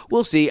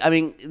 We'll see. I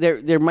mean,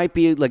 there might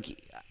be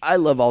I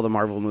love all the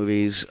Marvel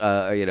movies,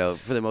 for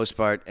the most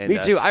part. And, Me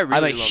too. I'm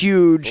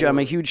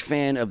a huge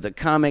fan of the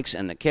comics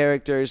and the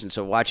characters, and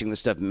so watching the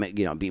stuff,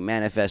 be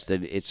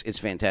manifested, it's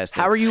fantastic.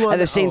 How are you on at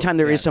the same time?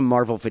 There is some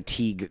Marvel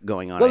fatigue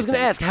going on. Well, I was going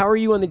to ask, how are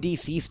you on the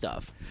DC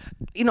stuff?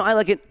 I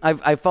like it.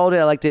 I followed it.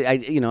 I liked it.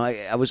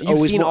 I was You've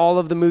always seen all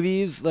of the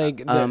movies. I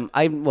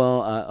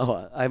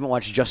haven't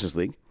watched Justice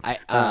League.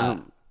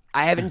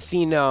 I haven't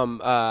seen.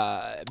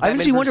 I haven't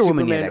seen Wonder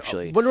Woman yet.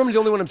 Actually, Wonder Woman's the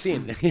only one I've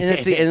seen,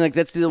 and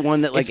that's the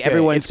one that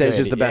everyone says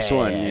is the best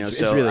one. It's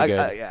so really good.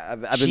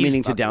 I've been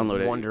meaning to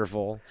download it.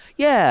 Wonderful.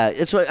 Yeah,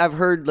 it's what I've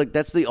heard.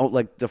 That's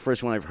the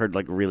first one I've heard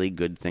really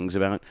good things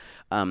about.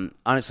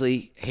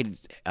 Honestly,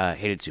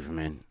 hated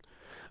Superman.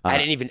 I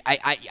didn't even.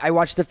 I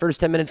watched the first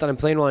 10 minutes on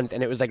Unplanned Ones,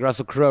 and it was like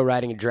Russell Crowe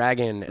riding a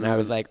dragon, and I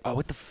was like, "Oh,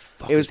 what the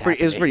fuck?" It was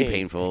pretty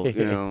painful,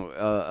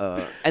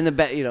 and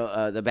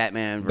the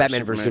Batman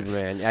versus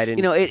Superman. I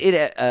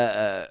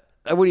didn't.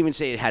 I wouldn't even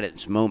say it had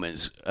its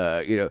moments.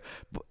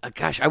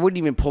 Gosh, I wouldn't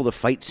even pull the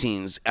fight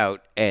scenes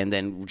out and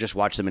then just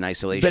watch them in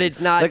isolation. But it's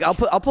not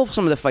I'll pull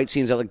some of the fight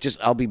scenes out.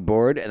 I'll be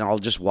bored and I'll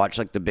just watch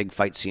the big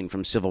fight scene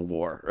from Civil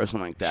War or something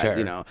like that.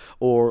 Sure.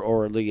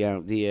 Or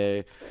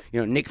the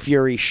Nick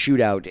Fury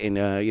shootout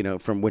in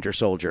from Winter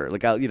Soldier.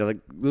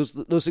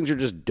 Those things are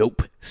just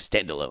dope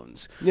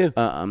standalones. Yeah.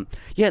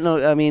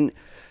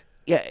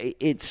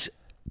 It's.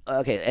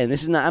 Okay, and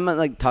this is not. I'm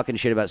not talking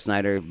shit about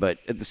Snyder, but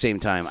at the same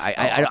time,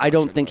 I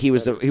don't think he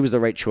was the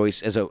right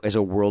choice as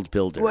a world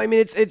builder. Well, I mean,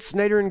 it's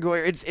Snyder and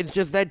Goyer. It's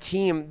just that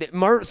team.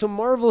 So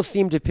Marvel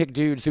seemed to pick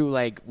dudes who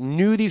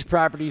knew these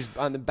properties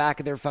on the back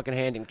of their fucking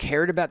hand and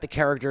cared about the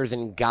characters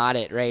and got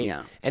it right.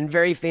 Yeah. And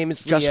very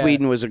famously, Joss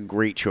Whedon was a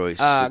great choice.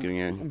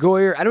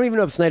 Goyer. I don't even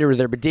know if Snyder was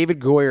there, but David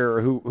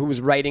Goyer, who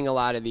was writing a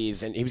lot of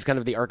these, and he was kind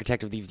of the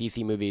architect of these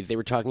DC movies. They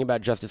were talking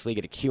about Justice League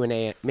at a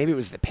Q&A. Maybe it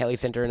was the Paley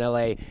Center in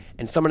L.A.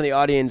 And someone in the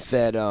audience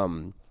said,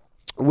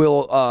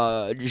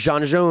 will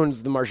John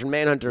Jones, the Martian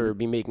Manhunter,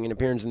 be making an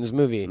appearance in this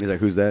movie? He's like,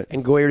 who's that?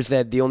 And Goyer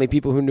said, the only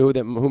people who know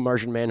who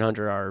Martian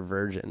Manhunter are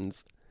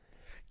virgins.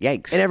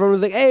 Yikes. And everyone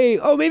was like, hey,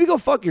 maybe go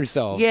fuck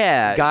yourself.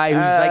 Yeah. Guy who's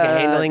like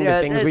handling the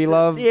things we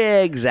love.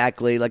 Yeah,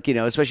 exactly. Like,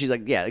 especially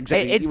like, yeah,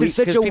 exactly. There's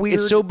such a weird...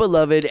 It's so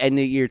beloved, and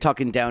you're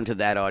talking down to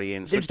that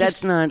audience. Like,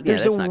 that's not...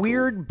 There's that's a not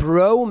weird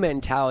bro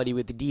mentality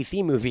with the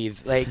DC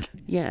movies. Like,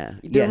 yeah.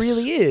 There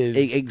really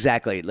is.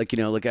 Exactly. Like,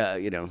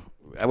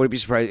 I wouldn't be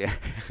surprised.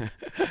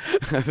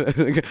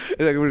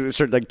 I would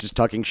start like just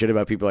talking shit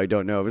about people I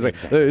don't know.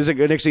 It's like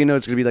next thing you know,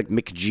 it's gonna be like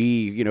Mick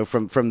G,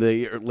 from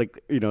the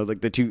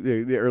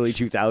the early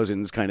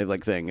 2000s kind of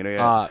like thing.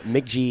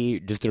 Mick G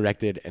just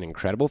directed an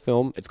incredible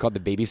film. It's called The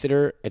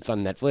Babysitter. It's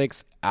on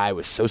Netflix. I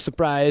was so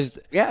surprised.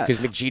 Yeah,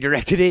 because Mick G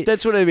directed it.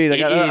 That's what I mean.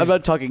 Like, I'm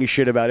not talking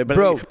shit about it, but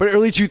bro. But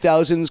early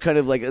 2000s kind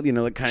of like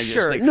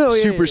just like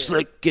super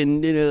slick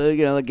and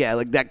like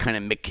that kind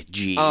of Mick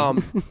G.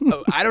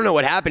 I don't know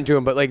what happened to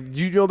him, but like,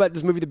 do you know about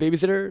this movie, The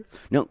Babysitter?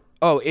 No.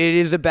 Oh, it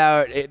is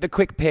about the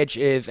quick pitch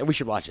is, and we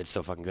should watch it. It's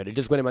so fucking good. It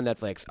just went in on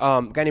Netflix.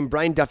 A guy named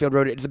Brian Duffield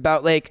wrote it. It's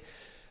about like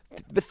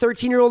the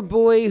 13-year-old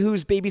boy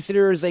whose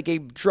babysitter is like a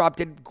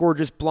drop-dead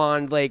gorgeous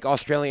blonde like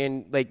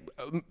Australian like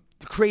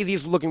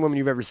craziest looking woman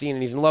you've ever seen,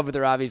 and he's in love with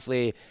her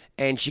obviously.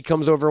 And she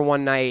comes over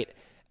one night.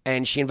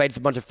 And she invites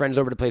a bunch of friends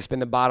over to play spin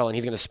the bottle, and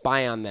he's going to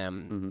spy on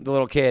them, the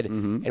little kid.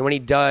 Mm-hmm. And when he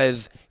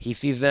does, he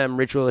sees them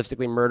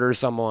ritualistically murder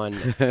someone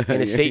in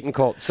a Satan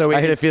cult. So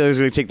I had a feeling it was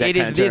going to take that. It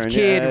is this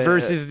kid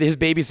versus his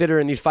babysitter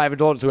and these 5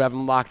 adults who have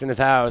him locked in his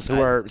house, who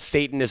are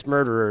Satanist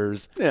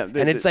murderers. Yeah,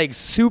 and it's like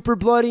super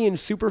bloody and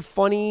super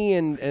funny,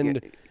 and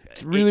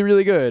it's really,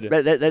 really good.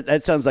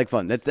 That sounds like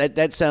fun.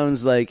 That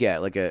sounds like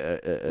like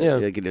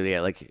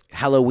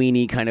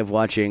Halloweeny kind of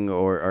watching,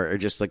 or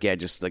just like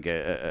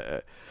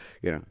a.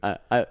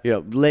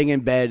 Laying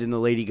in bed and the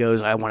lady goes,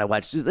 "I want to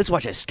watch. Let's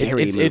watch a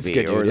scary movie." It's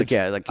good, dude.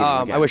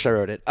 I wish I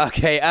wrote it.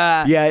 Okay.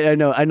 I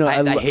know.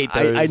 I hate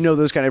those. I know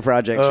those kind of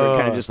projects where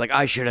kind of just like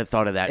I should have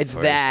thought of that. It's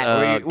first.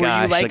 that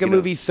where you like a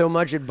movie so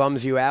much it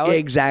bums you out.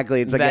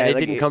 Exactly. It's like that it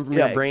didn't come from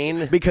your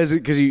brain because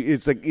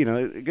it's like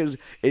because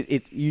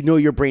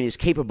your brain is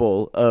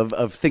capable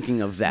of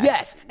thinking of that.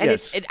 Yes,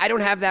 and I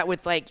don't have that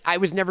with like I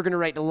was never going to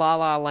write La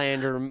La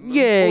Land or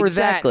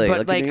exactly.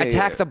 That, but like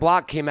Attack the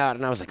Block came out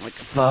and I was like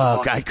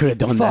fuck, I could have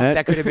done that.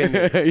 That could have been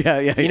me.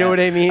 yeah. You know what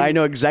I mean? I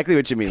know exactly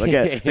what you mean. Like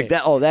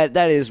that.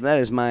 That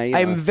is my.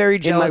 I'm very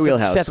jealous of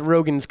Seth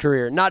Rogen's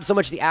career. Not so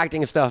much the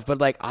acting stuff, but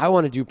like I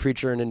want to do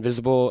Preacher and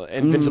Invincible,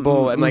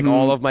 and like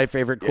all of my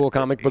favorite cool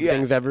comic book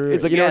things ever.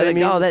 It's like, what I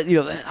mean?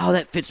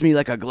 That fits me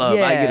like a glove.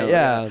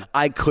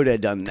 I could have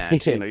done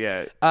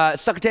that.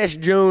 Succotash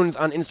Jones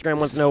on Instagram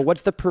wants to know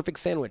what's the perfect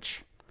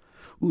sandwich.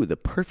 Ooh, the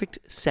perfect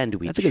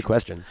sandwich. That's a good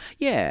question.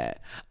 Yeah.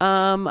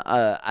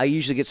 I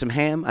usually get some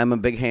ham. I'm a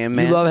big ham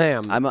man. You love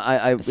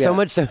ham. So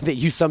much so that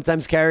you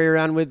sometimes carry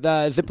around with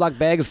Ziploc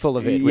bags full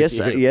of it.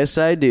 Yes,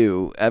 I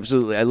do.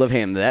 Absolutely. I love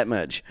ham that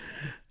much.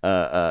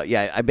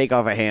 I bake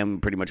off a ham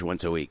pretty much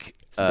once a week.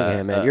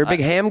 You're a big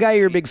ham guy or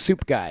you're a big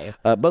soup guy?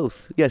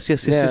 Both. Yes.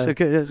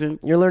 Okay.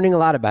 You're learning a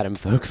lot about him,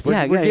 folks.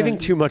 We're giving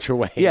too much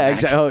away. Yeah,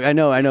 exactly. Oh, I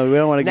know. We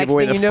don't want to give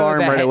away the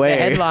farm right away.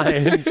 The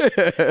headlines.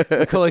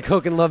 Macaulay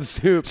Culkin loves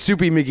soup.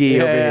 Soupy McGee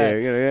over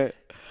here.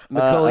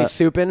 Macaulay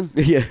soupin'.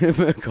 Yeah,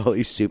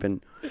 Macaulay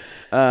soupin'.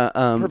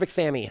 Perfect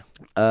Sammy.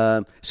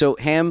 So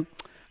ham,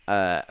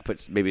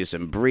 put maybe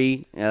some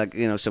brie,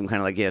 some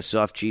kind of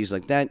soft cheese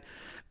like that.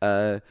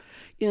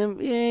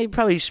 You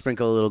probably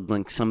sprinkle a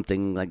little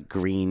something like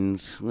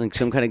greens, like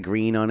some kind of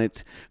green on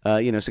it.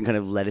 Some kind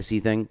of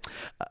lettucey thing,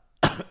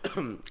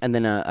 and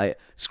then I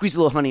squeeze a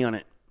little honey on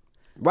it.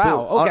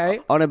 Wow. Okay.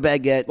 On a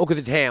baguette. Well, because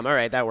it's ham. All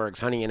right, that works.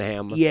 Honey and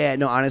ham. Yeah.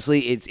 No. Honestly,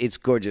 it's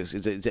gorgeous.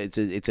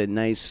 It's a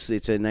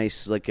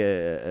nice like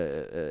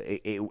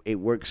it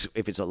works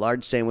if it's a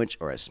large sandwich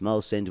or a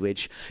small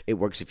sandwich. It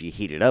works if you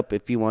heat it up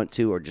if you want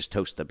to, or just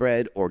toast the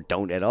bread, or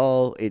don't at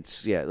all.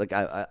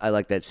 I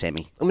like that,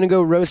 Sammy. I'm gonna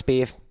go roast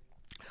beef.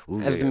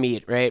 As the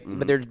meat, right? Mm-hmm.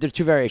 But there's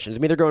two variations.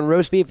 I'm either going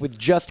roast beef with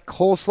just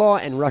coleslaw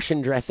and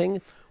Russian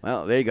dressing.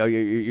 Well, there you go.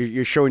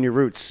 You're showing your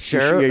roots.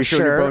 Sure, you're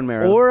showing your bone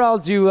marrow. Or I'll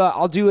do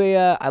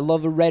I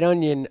love a red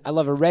onion. I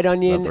love a red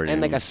onion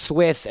and like a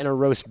Swiss and a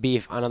roast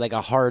beef on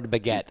a hard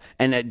baguette.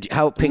 And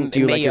how pink do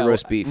you like your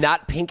roast beef?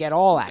 Not pink at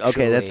all,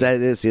 actually.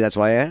 Okay, that's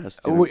why I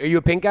asked. Are you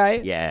a pink guy?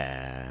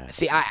 Yeah.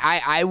 See,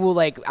 I will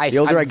like. The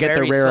older I get,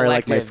 the rarer I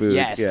like my food.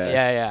 Yes.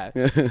 Yeah.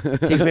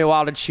 Takes me a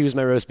while to choose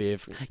my roast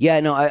beef. Yeah,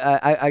 no,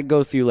 I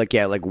go through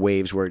like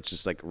waves where it's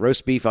just like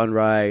roast beef on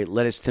rye,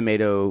 lettuce,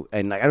 tomato,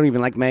 and I don't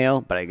even like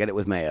mayo, but I get it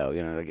with mayo.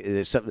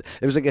 It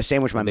was like a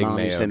sandwich my mom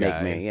used to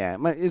make me. Yeah,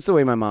 it's the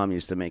way my mom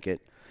used to make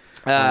it.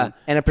 And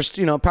a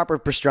proper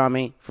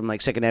pastrami from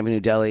like Second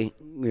Avenue Deli,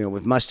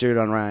 with mustard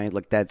on rye,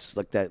 with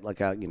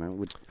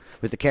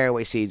the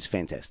caraway seeds,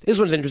 fantastic. This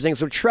one's interesting.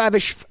 So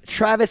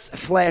Travis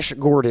Flash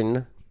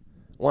Gordon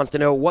wants to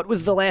know, what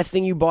was the last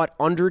thing you bought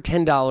under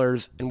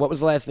 $10, and what was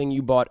the last thing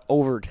you bought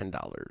over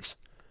 $10?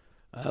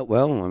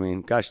 Well, I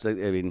mean, gosh,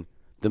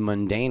 the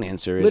mundane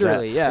answer is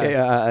Literally,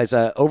 yeah. it's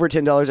over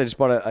 $10. I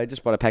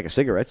just bought a pack of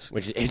cigarettes.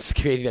 Which it's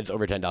crazy that's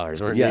over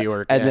 $10. We're in Yeah, New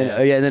York. and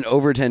then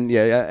over 10,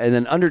 and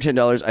then under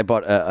 $10, I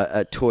bought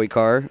a toy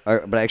car,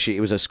 but actually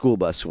it was a school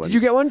bus one. Did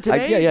you get one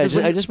today?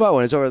 I just bought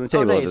one. It's over on the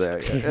table nice. over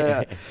there.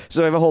 Yeah.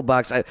 So I have a whole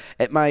box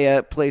at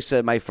my place,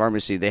 my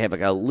pharmacy. They have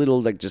like a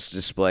little like just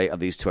display of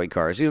these toy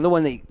cars. You know, the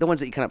ones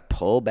that you kind of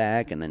pull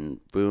back and then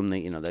boom,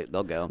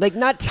 they'll go. Like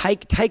not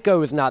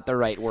Tyco is not the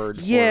right word.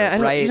 For yeah,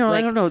 it, right?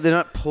 I don't know. They're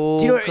not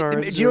pull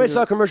cars. Do you know I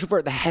saw a commercial for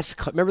it? The Hess.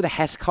 Remember the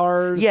Hess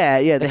cars?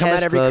 Yeah. The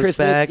Hess Hess club's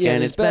back,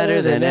 and it's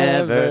better than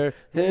ever.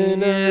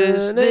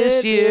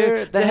 This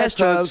year, the Hess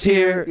club's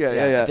here.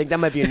 Yeah. I think that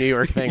might be a New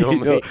York thing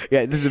only.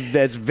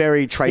 That's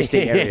very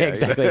tri-state area. Yeah,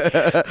 exactly.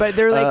 But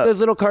they're like those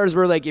little cars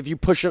where like if you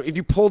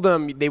pull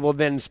them, they will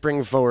then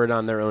spring forward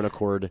on their own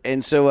accord.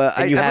 And so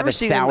you have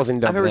 1,000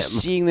 of them. I remember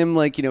seeing them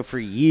like for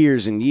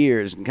years and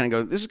years, and kind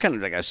of go, this is kind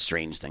of like a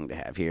strange thing to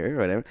have here, or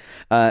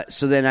whatever.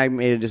 So then I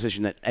made a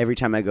decision that every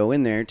time I go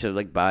in there to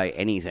like buy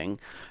anything,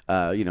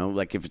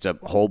 like if it's a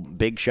whole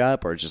big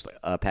shop or just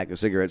a pack of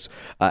cigarettes,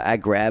 I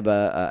grab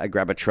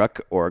a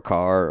truck or a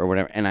car or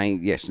whatever, and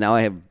now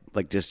I have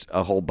like just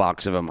a whole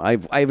box of them. I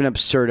have an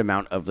absurd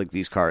amount of like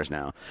these cars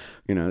now.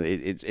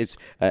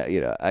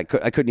 I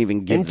couldn't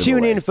even give and them tune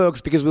away. in, folks,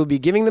 because we'll be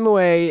giving them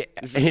away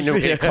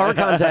in a car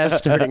contest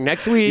starting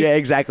next week. Yeah,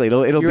 exactly.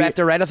 You have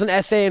to write us an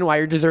essay on why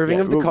you're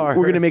deserving of the car.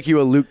 We're gonna make you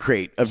a loot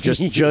crate of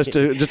just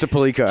a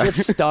pulley car,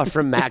 just stuff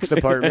from Mac's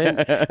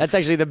apartment. That's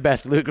actually the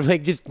best loot,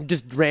 like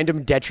just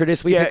random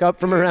detritus we pick up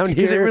from around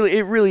here. Because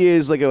it really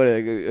is like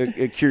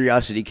a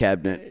curiosity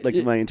cabinet,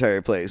 like my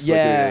entire place.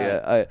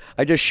 Yeah.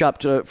 I just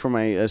shopped for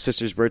my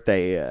sister's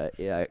birthday.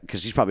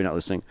 Because she's probably not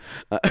listening.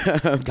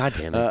 God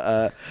damn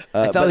it.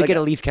 I thought we could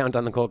at least count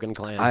on the Culkin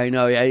clan. I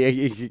know. Yeah,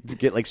 you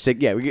get like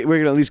 6. Yeah, we're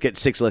gonna at least get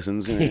 6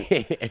 listens.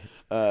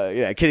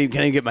 I can't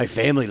even get my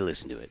family to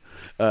listen to it.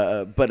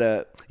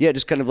 But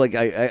just kind of like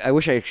I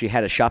wish I actually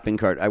had a shopping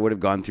cart. I would have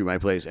gone through my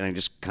place and I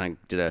just kind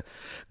of did a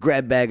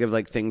grab bag of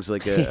like things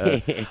like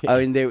there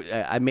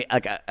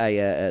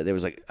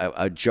was like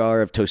a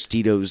jar of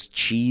Tostitos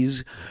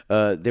cheese.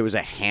 There was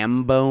a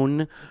ham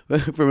bone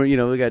from we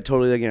got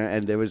totally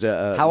and there was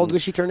a how old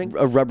was she turning?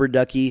 A rubber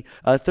ducky,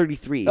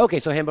 33.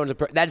 Okay, so ham bone's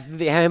that's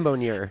the ham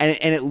bone year, and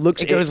it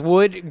looks it goes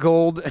wood,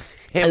 gold,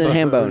 and then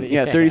ham bone.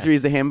 Yeah, 33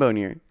 is the ham bone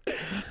year.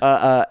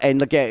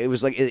 And it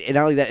was like, and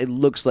not only that, it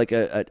looks like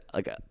a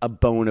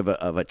bone of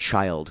a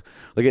child.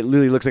 Like it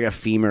literally looks like a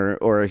femur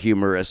or a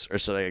humerus or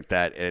something like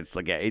that. And it's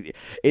like it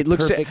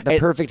looks the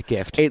perfect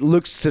gift. It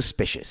looks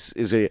suspicious.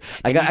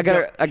 I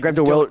grabbed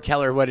a Don't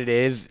tell her what it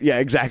is. Yeah,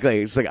 exactly.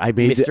 It's like I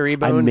made this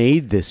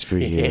for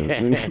you.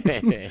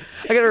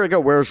 I got her like a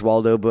Where's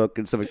Waldo book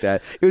and stuff like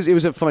that. It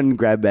was a fun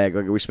grab bag.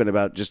 Like we spent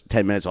about just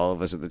 10 minutes, all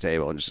of us at the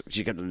table, and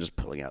she kept on just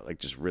pulling out like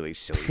just really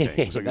silly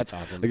things. Like, that's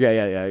awesome. Like,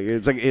 yeah.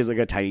 It's like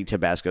a tiny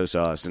Tabasco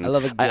sauce, and I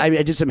love it.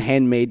 I did some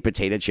handmade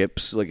potato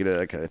chips, like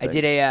that kind of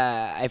thing.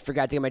 I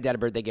forgot to get my dad a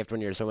birthday gift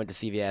one year, so I went to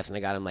CVS and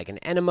I got him like an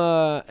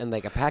enema and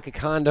like a pack of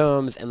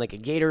condoms and like a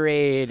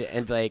Gatorade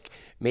and like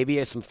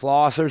maybe some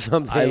floss or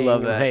something. I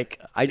love that. Like,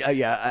 I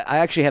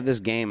actually have this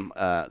game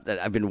that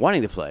I've been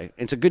wanting to play.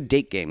 It's a good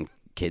date game,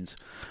 kids.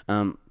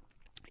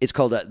 It's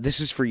called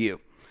This Is For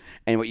You.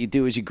 And what you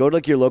do is you go to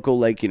like your local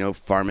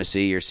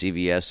pharmacy or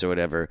CVS or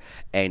whatever,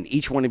 and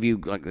each one of you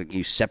like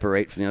you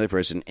separate from the other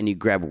person, and you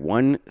grab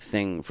one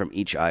thing from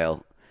each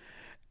aisle,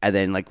 and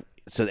then but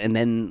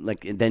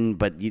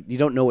you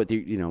don't know what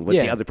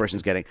the other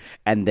person's getting,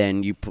 and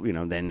then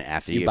then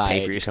after you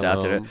pay for your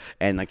stuff,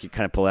 and like you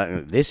kind of pull out,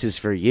 and it's "This is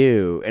for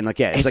you," and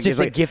it's like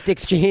a gift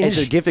exchange.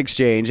 It's a gift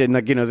exchange, and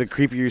the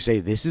creepier you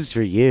say "This is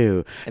for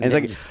you," and it's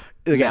like.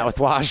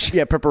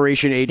 Mouthwash,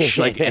 Preparation H,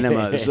 like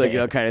enemas,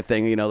 kind of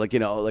thing,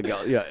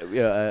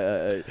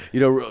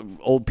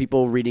 old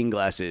people reading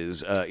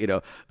glasses,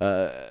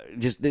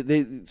 just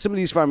some of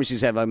these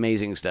pharmacies have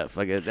amazing stuff.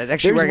 Like that's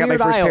actually where I got my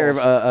first pair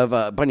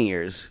of bunny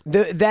ears.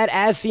 That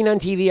as seen on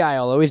TV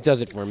aisle always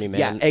does it for me,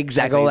 man. Yeah,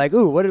 exactly. I go like,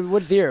 ooh,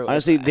 what's here?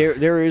 Honestly,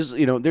 there is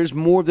there's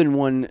more than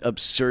one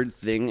absurd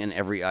thing in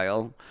every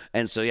aisle,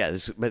 and so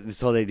this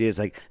whole idea is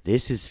like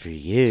this is for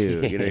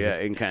you,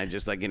 and kind of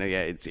just like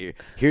it's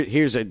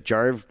here's a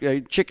jar of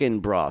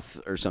chicken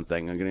broth or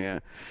something. They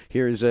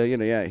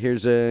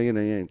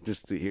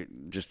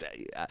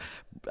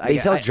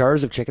sell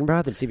jars of chicken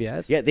broth at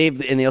CVS. Yeah,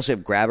 they also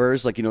have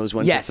grabbers, like those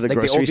ones for the like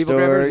grocery the store.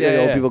 Grabbers, the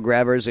old people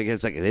grabbers. Like,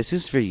 it's like this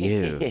is for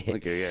you.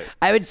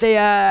 I would say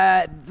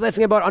the last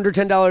thing I bought under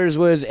 $10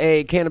 was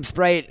a can of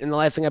Sprite, and the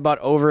last thing I bought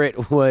over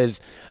it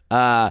was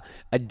a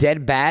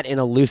dead bat in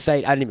a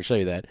lucite. I didn't even show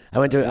you that.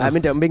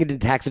 I'm big into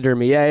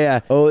taxidermy.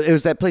 Yeah. Oh, it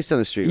was that place down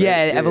the street. Right?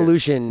 Yeah,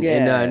 Evolution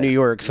in New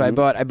York. So I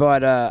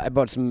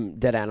bought some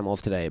dead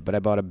animals today, but I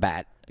bought a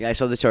bat. Yeah, I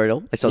saw the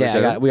turtle. We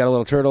got a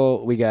little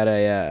turtle. We got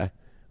a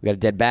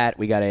dead bat.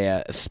 We got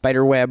a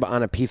spider web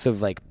on a piece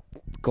of like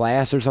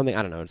glass or something.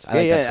 I don't know.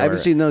 I haven't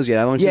seen those yet.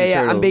 I want to see the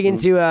turtle. I'm big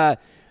into.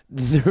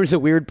 There was a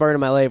weird part of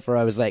my life where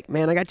I was like,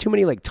 man, I got too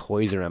many like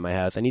toys around my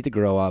house. I need to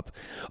grow up.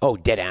 Oh,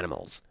 dead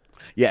animals.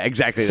 Yeah,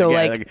 exactly. So,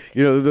 like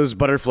those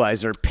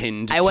butterflies are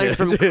pinned. I went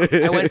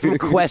from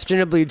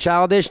questionably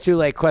childish to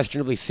like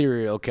questionably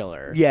serial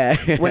killer.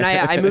 Yeah. When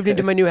I moved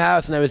into my new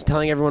house and I was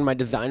telling everyone my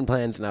design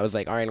plans and I was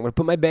like, all right, I'm going to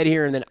put my bed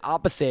here and then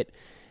opposite,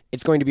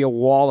 it's going to be a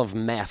wall of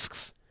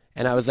masks.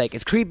 And I was like,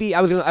 it's creepy.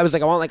 I was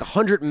like, I want like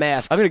 100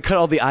 masks. I'm going to cut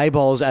all the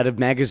eyeballs out of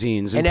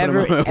magazines. And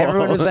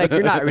everyone was like,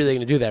 you're not really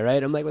going to do that,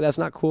 right? I'm like, well, that's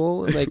not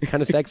cool. And like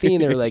kind of sexy.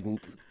 And they were like,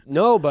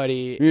 no,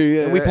 buddy.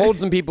 Yeah. And we polled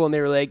some people and they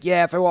were like,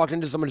 yeah, if I walked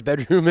into someone's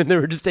bedroom and there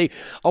were just a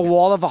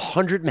wall of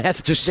 100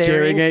 masks just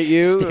staring at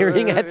you,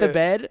 staring at the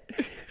bed.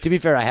 To be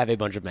fair, I have a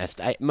bunch of masks.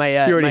 You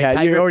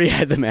already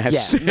had the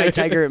masks.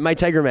 Yeah, my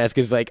tiger mask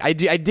is like I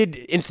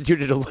did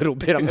institute it a little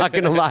bit. I'm not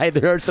gonna lie.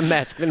 There are some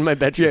masks in my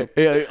bedroom.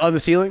 Yeah, on the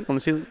ceiling. I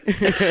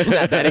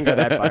didn't go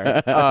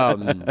that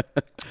far.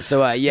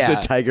 So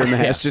tiger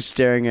mask just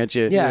staring at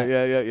you.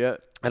 Yeah.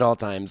 At all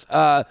times.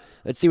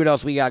 Let's see what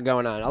else we got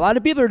going on. A lot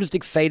of people are just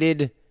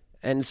excited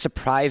and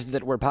surprised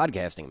that we're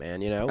podcasting,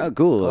 man. Oh,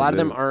 cool. A lot of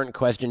them aren't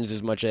questions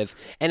as much as,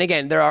 and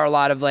again, there are a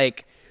lot of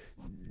like.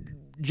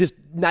 Just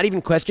not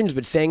even questions,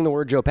 but saying the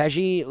word Joe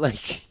Pesci,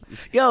 like,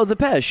 yo, the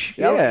Pesh.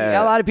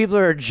 Yeah, a lot of people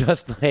are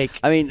just like.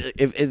 I mean,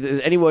 if there's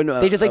anyone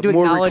they just like to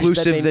more acknowledge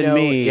reclusive that they than know,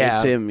 me, yeah.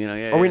 it's him.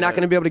 Are we not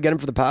going to be able to get him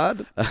for the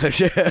pod?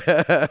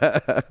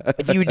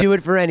 If you do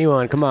it for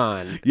anyone, come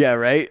on. Yeah,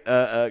 right.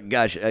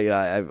 Gosh,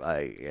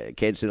 I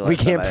can't say the last we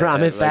can't time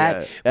promise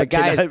that, but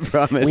guys,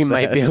 we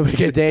might be able to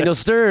get Daniel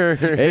Stern.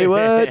 Hey,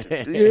 what?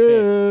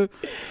 Yeah.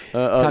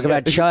 Talk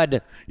about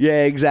Chud.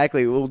 Yeah,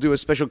 exactly. We'll do a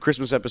special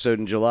Christmas episode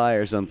in July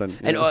or something.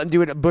 And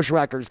do it a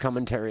Bushwhackers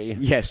commentary.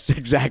 Yes,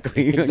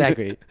 exactly.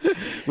 Exactly.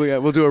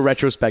 We'll do a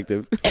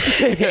retrospective.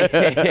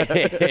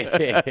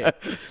 The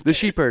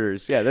sheep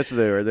herders. Yeah, that's what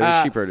they were. They're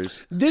the sheep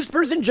herders. This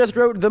person just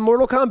wrote the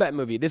Mortal Kombat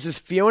movie. This is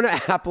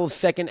Fiona Apple's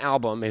second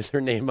album is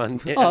her name on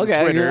Twitter.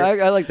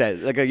 I like that.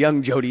 Like a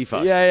young Jodie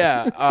Foster.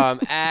 Yeah.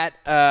 At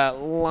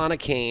Lana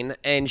Kane.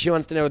 And she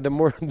wants to know the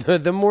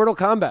Mortal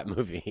Kombat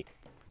movie.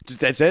 Just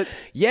that's it?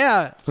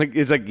 Yeah. Like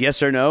it's like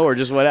yes or no or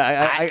just what?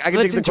 I can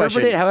let's take the interpret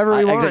question. it however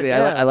we want. Exactly.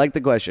 Yeah. I like the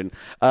question.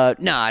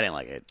 No, I didn't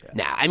like it.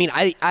 Nah, I mean,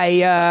 I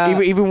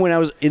even when I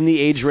was in the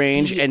age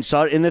range and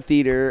saw it in the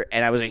theater,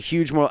 and I was a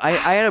huge I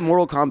had a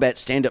Mortal Kombat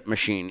stand-up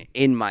machine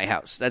in my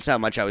house. That's how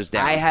much I was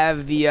down. I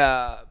have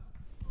the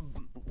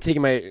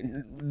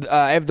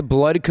I have the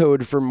blood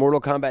code for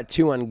Mortal Kombat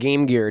 2 on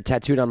Game Gear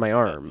tattooed on my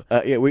arm.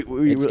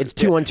 It's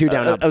 212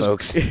 down up,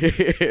 folks.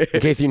 In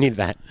case you need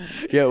that.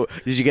 Yeah,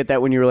 did you get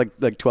that when you were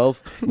like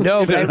 12?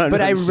 No, but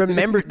I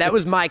remember that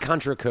was my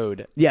Contra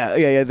code. Yeah.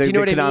 Do you know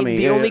what I mean?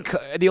 The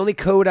only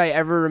code I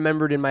ever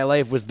remembered in my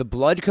life was the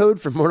blood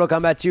code for Mortal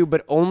Kombat 2,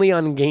 but only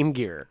on Game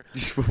Gear.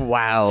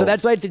 Wow. So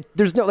that's why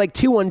there's no like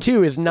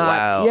 212 is not.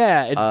 Wow.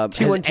 Yeah, it's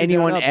 212. Has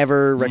anyone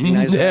ever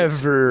recognized that?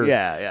 Never.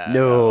 Yeah.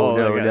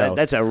 No.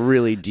 That's a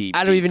really deep.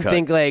 I don't even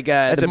think like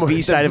that's a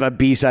B-side of a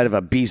B-side of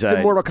a B-side.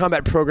 The Mortal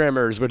Kombat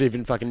programmers would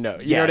even fucking know.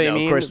 You know what I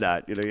mean? Of course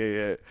not.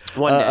 Yeah.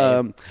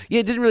 One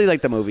day. Didn't really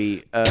like the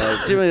movie.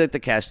 Didn't really like the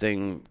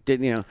casting.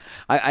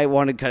 I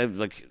wanted kind of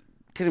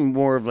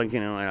more of like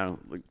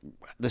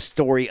the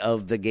story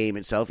of the game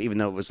itself, even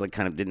though it was like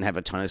kind of didn't have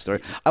a ton of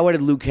story. I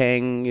wanted Liu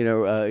Kang,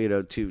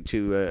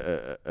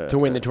 to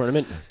win the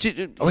tournament.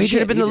 He should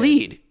have been the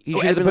lead.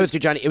 As opposed to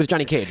Johnny, it was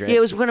Johnny Cage, right? Yeah, it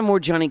was kind of more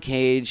Johnny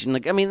Cage, and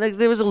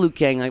there was a Liu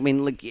Kang. I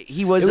mean,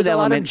 he was. It was an a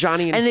lot element. of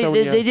Johnny and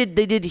Sonya.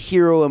 They did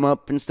hero him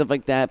up and stuff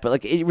like that,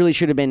 but it really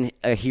should have been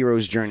a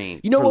hero's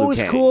journey. You know for what Liu was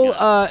Kang, cool? So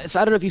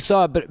I don't know if you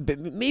saw it, but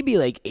maybe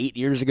like 8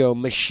 years ago,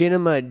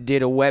 Machinima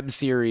did a web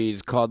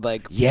series called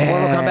Mortal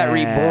Kombat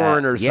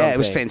Reborn or something. Yeah, it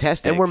was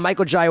fantastic. And where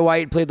Michael Jai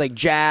White played like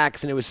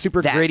Jax, and it was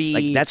super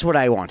gritty. That's what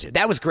I wanted.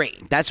 That was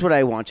great. That's what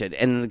I wanted.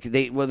 And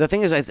the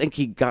thing is, I think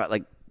it got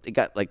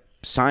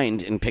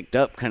signed and picked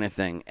up kind of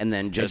thing, and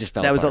then just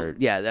fell that was apart.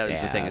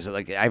 the thing. Is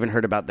I haven't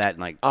heard about that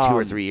in 2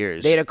 or 3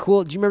 years. They had a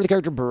cool. Do you remember the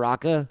character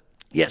Baraka?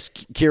 Yes,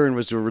 Kieran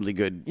was a really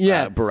good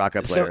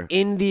Baraka player. So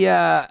in the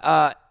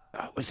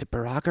was it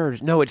Baraka or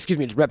no? Excuse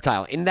me, it's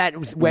Reptile. In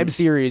that web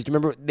series, do you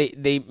remember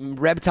they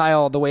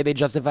Reptile? The way they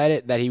justified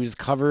it, that he was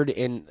covered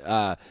in.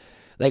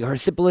 Like her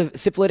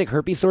syphilitic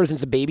herpes sore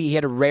since a baby. He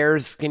had a rare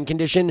skin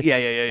condition.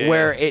 Yeah.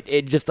 Where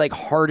it just like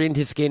hardened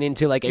his skin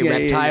into like a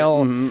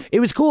reptile. Yeah. Mm-hmm.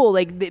 It was cool.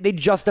 Like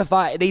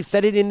they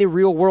set it in the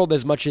real world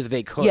as much as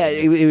they could. Yeah,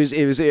 it was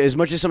as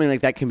much as something like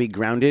that can be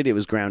grounded. It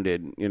was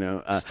grounded.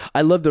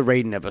 I love the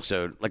Raiden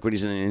episode, like when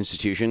he's in an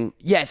institution.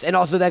 Yes, and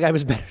also that guy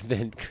was better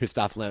than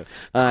Christophe Lambert.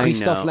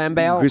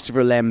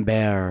 Christopher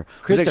Lambert.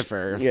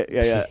 Christopher.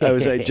 Yeah. I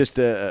was just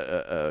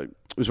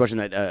was watching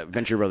that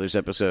Venture Brothers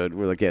episode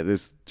where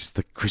this just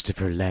the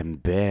Christopher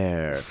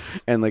Lambert,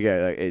 and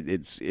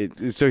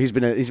so he's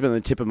been on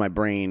the tip of my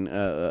brain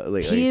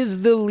lately. He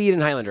is the lead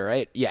in Highlander,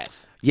 right?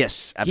 Yes,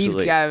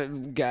 absolutely.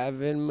 He's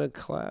Gavin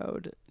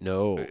MacLeod.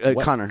 No,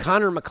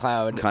 Connor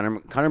MacLeod.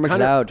 Connor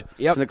MacLeod.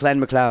 Yep, from the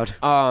Clan MacLeod.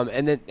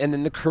 And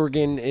then the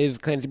Kurgan is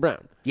Clancy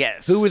Brown.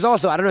 Yes, who was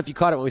also, I don't know if you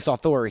caught it when we saw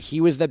Thor. He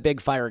was the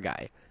big fire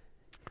guy.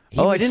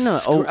 I didn't know.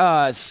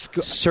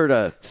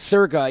 Circa.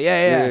 Serta.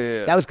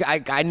 Yeah. That was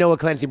I know a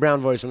Clancy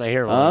Brown voice when I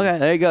hear one. Oh, okay,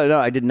 there you go. No,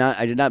 I did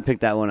not pick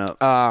that one up.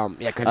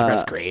 Yeah, Clancy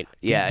Brown's great.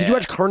 Yeah. Did you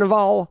watch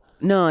Carnival?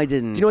 No, I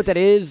didn't. Do you know what that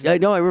is?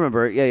 No, I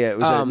remember. Yeah. It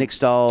was Nick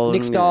Stahl.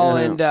 Nick Stahl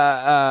and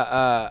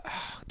the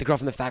girl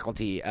from The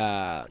Faculty.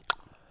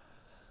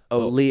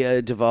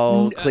 Leah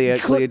Duvall, Clea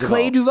Duvall.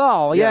 Clay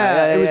Duvall,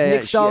 yeah. It was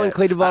Nick Stahl and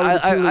Clay Duvall.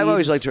 I've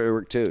always liked her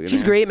work too.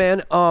 She's great,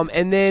 man.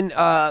 And then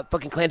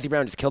fucking Clancy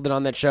Brown just killed it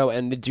on that show,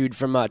 and the dude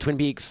from Twin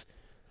Peaks,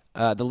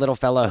 the little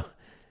fellow.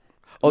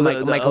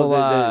 Michael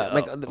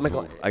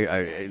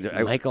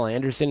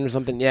Anderson or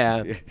something.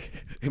 Yeah.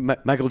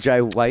 Michael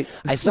J. White.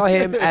 I saw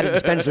him at a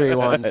dispensary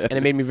once, and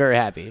it made me very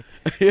happy.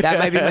 That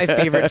might be my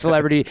favorite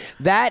celebrity.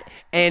 That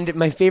and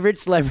my favorite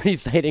celebrity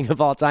sighting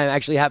of all time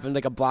actually happened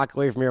like a block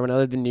away from here when I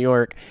lived in New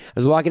York. I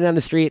was walking down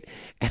the street,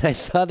 and I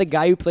saw the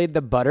guy who played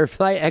the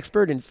butterfly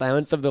expert in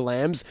Silence of the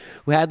Lambs,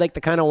 who had like the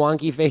kind of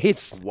wonky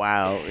face.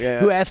 Wow. Yeah.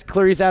 Who asked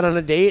Clarice out on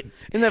a date.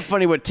 Isn't that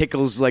funny what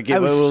tickles like I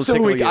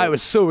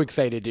was so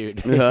excited,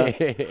 dude. Yeah.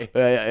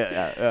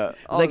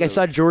 It's like I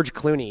saw George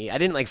Clooney. I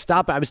didn't like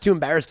stop him. I was too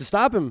embarrassed to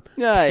stop him.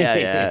 Yeah.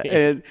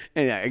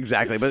 Yeah,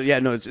 exactly. But yeah,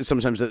 no, it's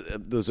sometimes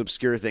those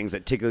obscure things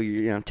that tickle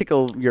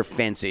your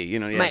fancy.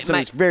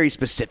 It's very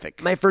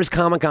specific. My first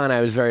Comic-Con, I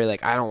was very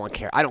like, I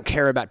don't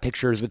care about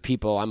pictures with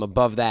people. I'm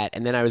above that.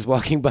 And then I was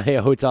walking by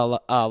a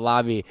hotel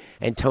lobby,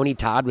 and Tony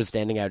Todd was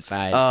standing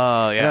outside.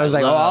 Oh yeah. And I was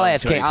like, I'll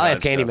ask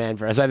Candyman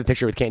first. So I have a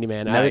picture with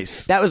Candyman.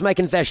 Nice. That was my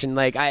concession.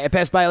 Like I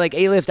passed by like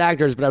A-list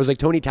actors, but I was like,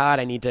 Tony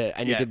Todd, I need to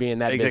be in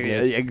that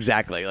business.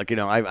 Exactly. Like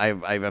I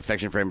have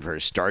affection for him for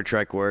his Star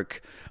Trek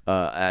work.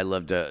 I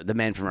loved The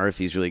Man from Earth.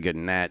 He's really good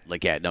in that.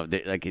 Like, yeah, no,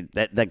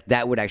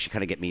 that would actually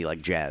kind of get me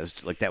like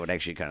jazzed. Like that would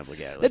actually kind of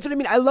that's what I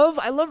mean. I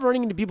love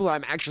running into people that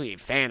I'm actually a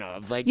fan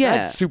of. Like,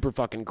 that's super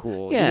fucking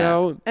cool. Yeah. You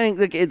know? And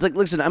it's like,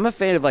 listen, I'm a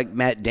fan of like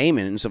Matt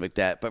Damon and stuff like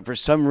that. But for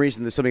some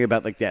reason, there's something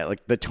about like that,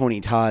 like the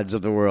Tony Todds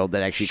of the world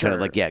that actually kind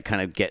of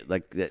get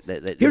like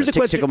that. Here's a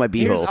question. Tickle my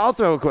beehole. I'll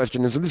throw a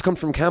question. So this comes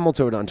from Camel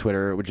Toad on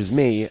Twitter, which is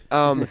me.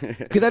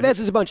 Because I've asked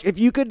this a bunch. If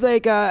you could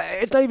like,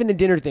 it's not even the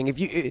dinner thing. If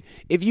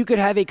you could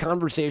have a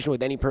conversation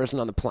with any person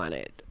on the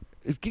planet,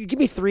 give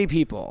me 3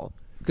 people.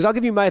 Because I'll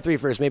give you my 3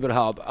 first. Maybe it'll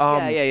help.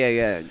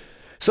 Yeah.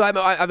 So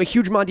I'm a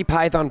huge Monty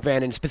Python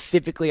fan, and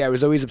specifically, I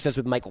was always obsessed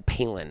with Michael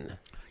Palin.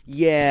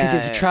 Yeah,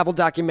 because his travel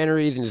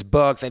documentaries and his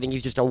books, I think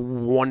he's just a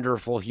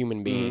wonderful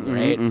human being,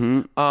 right?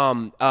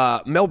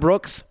 Mm-hmm. Mel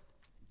Brooks.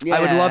 Yeah.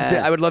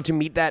 I would love to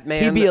meet that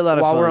man. He'd be a lot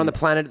of while fun. We're on the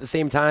planet at the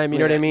same time. You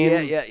know what I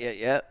mean?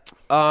 Yeah.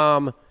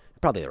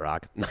 Probably The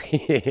Rock.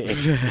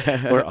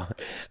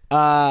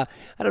 I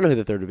don't know who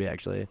the third would be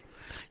actually.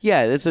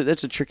 Yeah, that's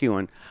a tricky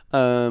one.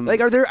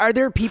 Like, are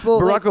there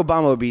people? Barack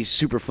Obama would be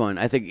super fun.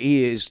 I think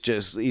he's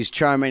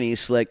charming,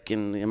 he's slick,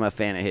 and I'm a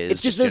fan of his.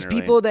 It's just those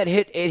generally. people that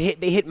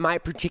hit my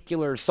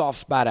particular soft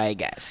spot, I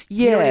guess.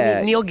 Yeah, you know what I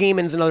mean? Neil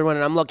Gaiman's another one,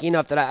 and I'm lucky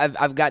enough that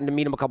I've gotten to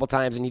meet him a couple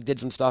times, and he did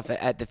some stuff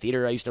at the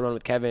theater I used to run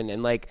with Kevin,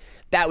 and like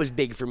that was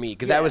big for me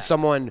because that was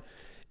someone.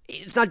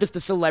 It's not just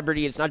a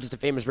celebrity. It's not just a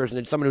famous person.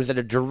 It's someone who's had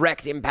a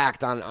direct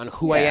impact on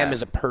who I am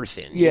as a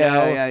person.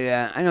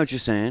 Yeah. I know what you're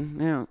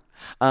saying.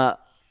 Yeah.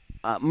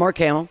 Mark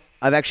Hamill.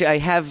 I've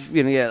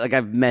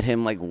met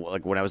him like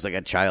when I was like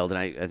a child, and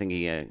I think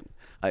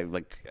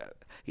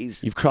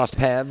You've crossed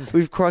paths.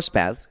 We've crossed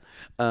paths.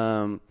 He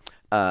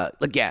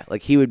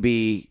would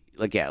be.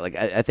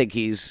 I think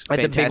he's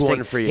that's fantastic. A big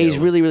one for you. He's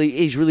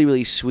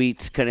really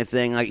sweet kind of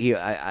thing. Like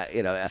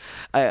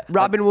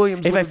Robin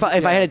Williams. If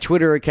I had a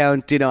Twitter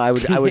account, I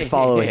would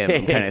follow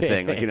him kind of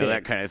thing. Like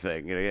that kind of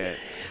thing. Yeah.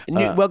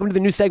 Welcome to the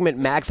new segment,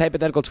 Max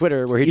Hypothetical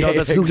Twitter, where he tells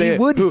us who he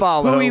would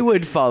follow. Who he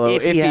would follow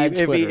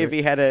if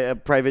he had a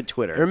private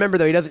Twitter. Remember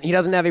though, he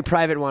doesn't have a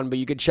private one, but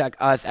you could check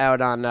us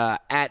out on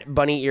at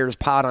Bunny Ears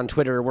Pod on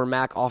Twitter, where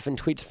Mac often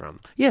tweets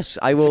from. Yes,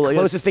 I will. It's the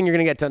closest thing you're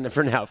gonna get to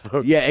for now,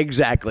 folks. Yeah,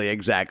 exactly.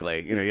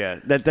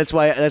 That's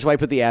why I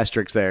put the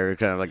asterisk there,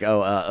 kind of like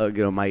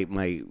my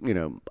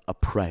a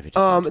private.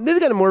 They've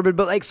got a morbid,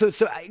 but like so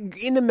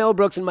in the Mel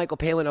Brooks and Michael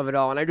Palin of it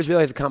all, and I just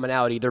realized a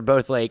commonality. They're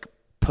both like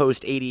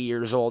post 80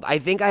 years old. I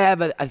think I have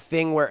a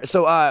thing where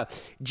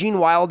Gene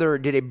Wilder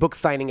did a book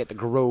signing at the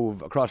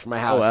Grove across from my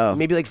house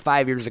maybe like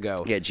 5 years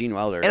ago. Yeah, Gene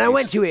Wilder. And I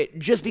went to it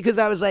just because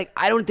I was like,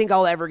 I don't think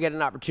I'll ever get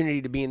an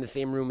opportunity to be in the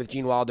same room with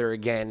Gene Wilder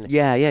again.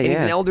 Yeah. And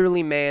he's an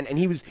elderly man, and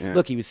he was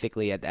he was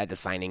sickly at the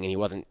signing, and he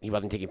wasn't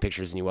taking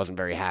pictures, and he wasn't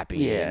very happy.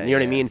 Yeah, you know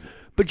what I mean?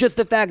 But just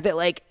the fact that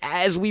like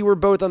as we were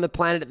both on the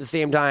planet at the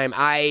same time,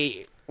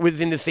 I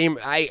was in the same.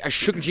 I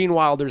shook Gene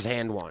Wilder's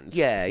hand once.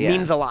 Yeah.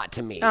 Means a lot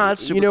to me. Oh,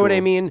 that's super you know cool. what I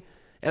mean?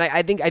 And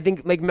I think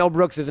like Mel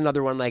Brooks is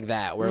another one like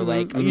that, where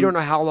like you don't know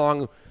how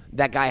long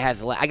that guy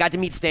has. I got to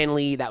meet Stan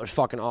Lee. That was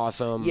fucking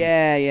awesome.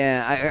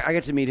 Yeah. I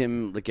got to meet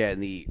him in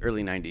the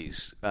early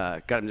 '90s.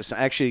 Got him to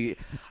actually.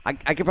 I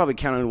could probably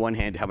count on one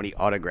hand how many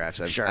autographs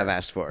I've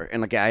asked for,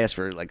 and I asked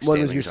for like. What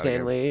was your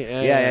Stan Lee?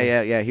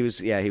 Yeah. He was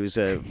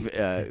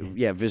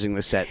visiting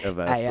the set of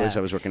place I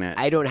was working at.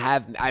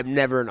 I'm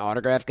never an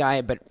autograph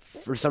guy, but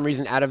for some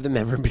reason, out of the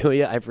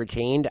memorabilia I've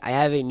retained, I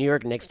have a New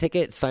York Knicks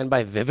ticket signed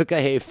by Vivica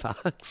A.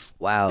 Fox.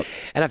 Wow.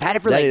 And I've had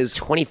it for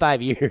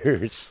 25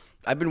 years.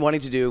 I've been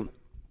wanting to do,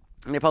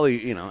 and I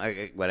probably,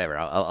 whatever.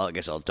 I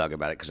guess I'll talk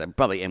about it because I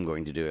probably am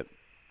going to do it.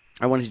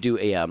 I wanted to do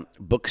a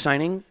book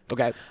signing.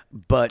 Okay.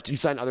 But you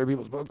sign other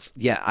people's books?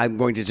 Yeah, I'm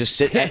going to just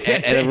sit at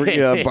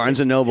a Barnes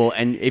 & Noble,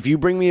 and if you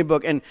bring me a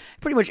book, and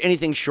pretty much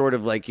anything short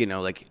of like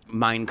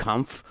Mein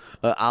Kampf,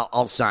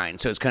 I'll sign.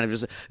 So it's kind of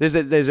just, there's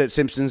that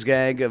Simpsons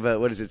gag of,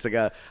 what is it? It's like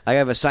I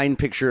have a signed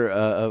picture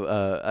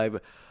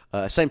of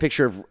signed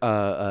picture of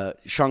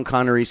Sean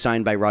Connery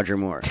signed by Roger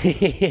Moore. I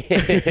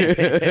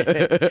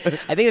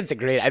think that's a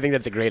great idea.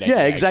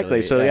 Yeah, exactly.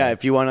 Actually. So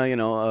if you want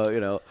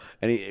to,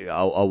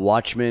 a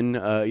Watchman,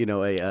 anything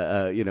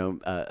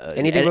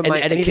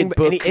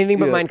but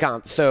Mein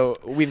Kampf. So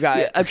we've got.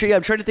 Yeah, I'm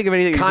trying to think of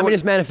anything.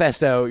 Communist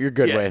Manifesto. You're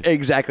good with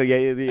exactly.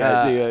 Yeah, the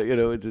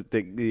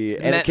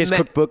anarchist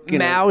cookbook.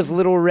 Mao's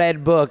Little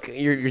Red Book.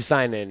 You're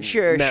signing.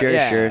 Sure.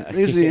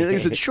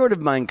 It's short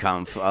of Mein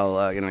Kampf.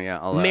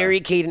 I'll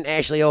Mary Kate and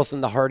Ashley Olsen,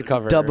 the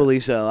hardcover.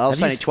 Doubly so. I'll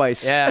sign it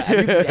twice. Yeah.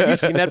 Have you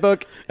seen that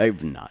book?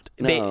 I've not.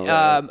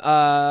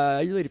 No.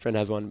 Your lady friend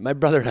has one. My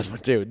brother has one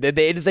too. It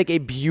is like a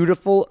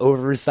beautiful,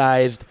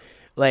 oversized,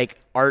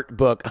 art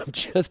book of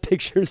just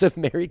pictures of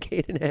Mary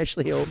Kate and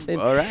Ashley Olsen.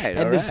 All right.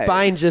 And the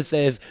spine just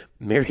says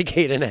Mary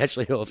Kate and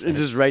Ashley Olsen. It's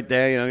just right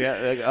there.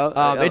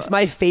 It's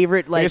my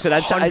favorite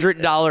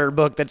 $100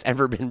 book that's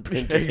ever been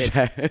printed.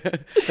 Exactly.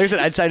 Like I said,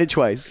 I'd sign it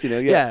twice.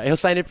 Yeah, he'll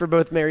sign it for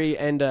both Mary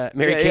and Kate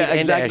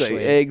and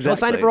Ashley. Exactly. He'll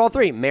sign it for all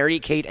three: Mary,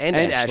 Kate, and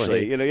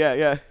Ashley.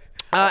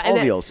 All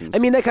the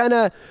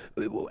Olsens.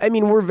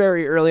 We're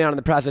very early on in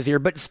the process here,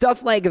 but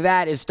stuff like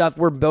that is stuff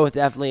we're both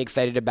definitely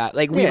excited about.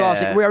 Like we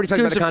already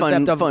talked about the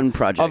concept fun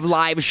projects of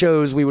live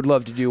shows we would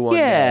love to do one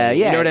day.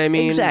 Yeah. You know what I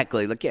mean?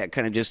 Exactly.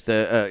 Kind of just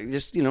because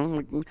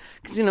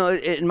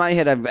in my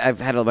head I've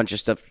had a bunch of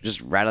stuff just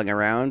rattling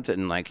around,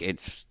 and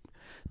it's.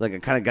 I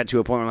kind of got to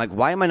a point where I'm like,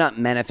 why am I not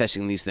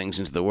manifesting these things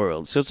into the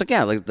world? So it's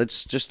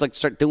let's just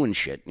start doing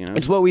shit.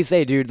 It's what we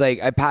say, dude.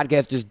 A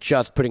podcast is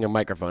just putting a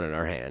microphone in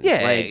our hands.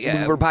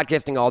 Yeah. We're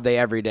podcasting all day,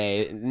 every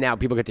day. Now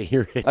people get to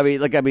hear it. This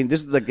is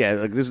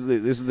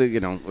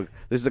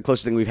the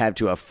closest thing we've had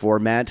to a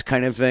format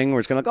kind of thing where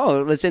it's kind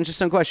of let's answer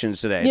some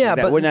questions today. Yeah,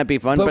 wouldn't that be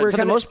fun? But for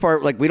the most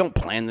part, we don't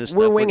plan this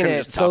stuff. We're winging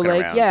it. So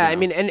around,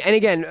 and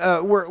again,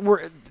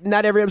 we're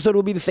not every episode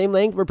will be the same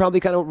length. We're probably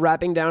kind of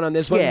wrapping down on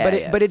this one.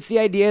 But it's the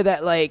idea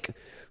that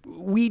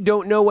we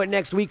don't know what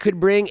next week could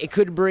bring. It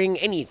could bring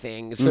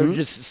anything. So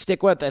just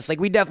stick with us.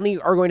 We definitely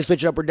are going to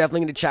switch it up. We're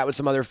definitely going to chat with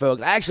some other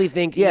folks. I actually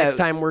think next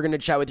time we're going to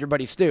chat with your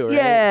buddy Stu.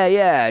 Right?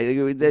 Yeah.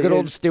 Good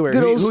old Stewart.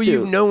 Who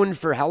you've known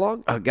for how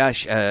long? Oh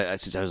gosh,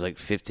 since I was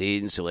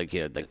 15. So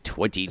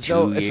 22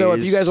 years. So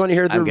if you guys want to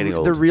hear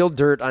the real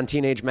dirt on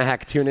Teenage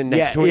Mac, tune in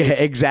next week. Yeah,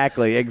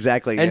 exactly.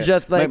 And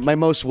just my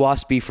most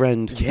waspy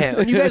friend. Yeah.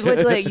 And you guys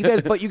went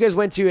to you guys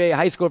went to a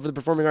high school for the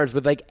performing arts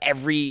with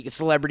every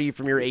celebrity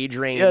from your age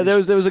range. Yeah, there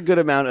was a good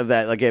amount of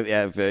that.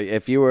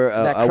 If you were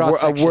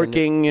a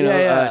working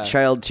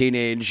child,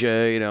 teenage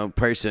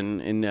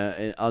person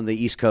on the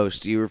East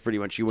Coast, you were pretty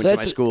much went to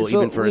my school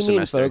even for a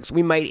semester. Folks,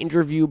 we might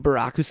interview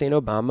Barack Hussein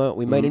Obama.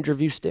 We might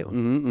interview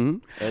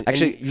Stu.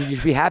 Actually, you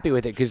should be happy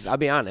with it because I'll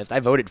be honest, I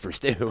voted for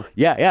Stu.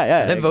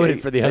 Yeah. I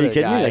voted for the other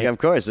guy. Me? Of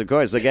course. It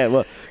was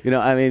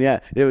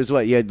it was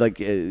what you had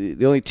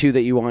the only two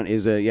that you want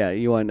is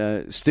you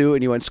want Stu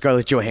and you want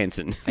Scarlett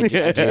Johansson. I do.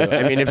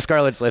 If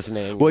Scarlett's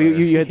listening, well,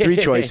 you had three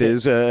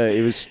choices.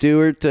 It was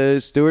Stuart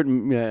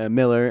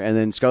Miller, and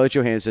then Scarlett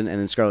Johansson, and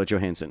then Scarlett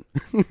Johansson.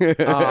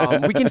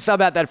 We can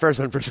sub out that first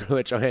one for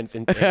Scarlett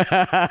Johansson. We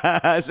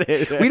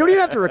don't even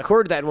have to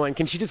record that one.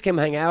 Can she just come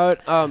hang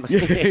out?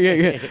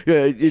 Yeah.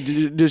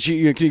 Does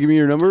she? Can you give me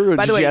your number? Or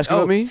By the did way, she ask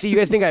about me? See, you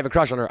guys think I have a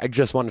crush on her? I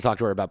just want to talk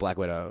to her about Black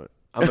Widow.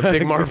 I'm a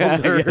big Marvel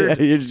nerd.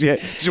 You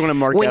just want to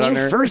mark out on her. When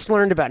you first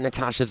learned about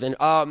Natasha's, and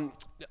and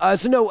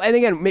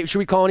again, should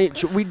we call any?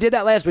 We did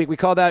that last week. We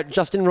called out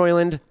Justin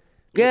Roiland.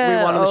 Yeah,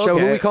 we want on the show. Okay.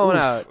 Who are we calling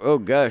out? Oh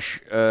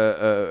gosh,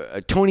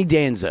 Tony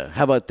Danza.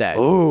 How about that?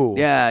 Oh,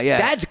 yeah.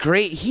 That's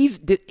great. He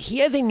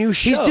has a new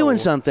show. He's doing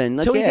something.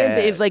 Tony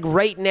Danza is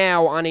right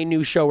now on a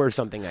new show or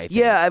something. I think.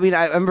 Yeah, I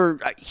remember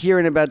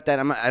hearing about that.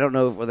 I don't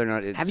know whether or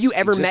not it's. Have you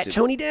ever existed. met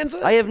Tony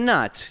Danza? I have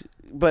not.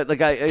 But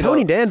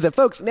Tony Danza,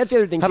 folks, that's the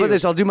other thing. How about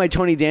this? I'll do my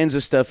Tony Danza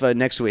stuff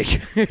next week.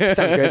 Sounds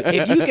good.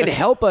 If you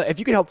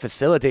can help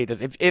facilitate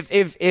this,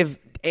 if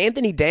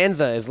Anthony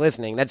Danza is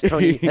listening. That's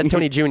Tony. That's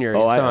Tony Jr.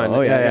 His son.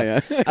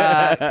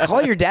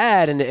 Call your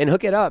dad and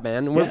hook it up,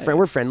 man.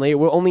 We're friendly.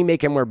 We'll only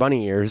make him wear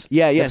bunny ears.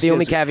 That's the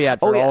only caveat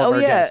for all of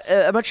our guests.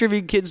 I'm not sure if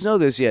you kids know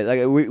this yet.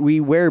 Like we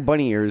wear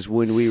bunny ears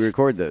when we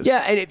record this.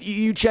 Yeah, and if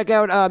you check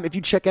out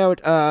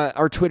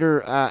our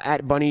Twitter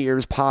at Bunny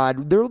Ears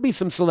Pod, there will be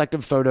some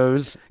selective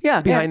photos.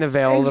 Behind the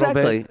veil a little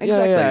bit.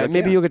 Exactly.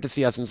 Maybe you'll get to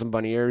see us in some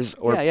bunny ears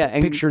or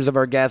pictures of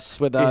our guests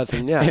with us.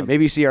 And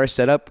maybe see our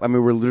setup. I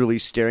mean, we're literally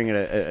staring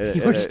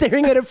at we're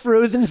staring at a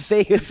frozen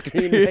Sega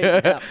screen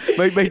right now.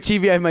 My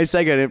TV, I have my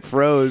Sega, and it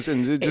froze,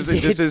 and it just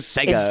says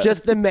Sega.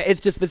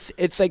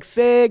 It's like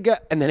Sega,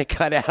 and then it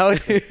cut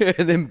out,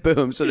 and then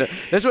boom. So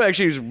that's what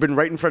actually has been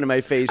right in front of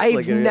my face.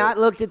 I've not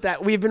looked at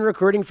that. We've been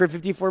recording for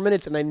 54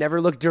 minutes, and I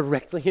never looked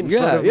directly in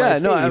front of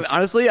my face.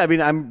 Honestly, I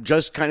mean, I'm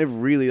just kind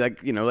of really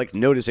like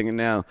noticing it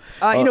now.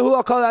 You know who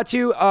I'll call out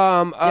to?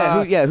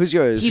 Who's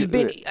yours? He's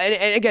been,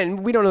 and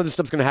again, we don't know this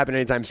stuff's going to happen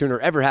anytime soon or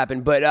ever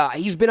happen, but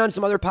he's been on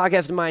some other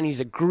podcasts of mine. He's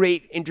a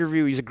great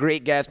interview. He's a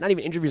great guest. Not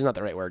even interview is not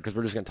the right word because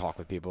we're just going to talk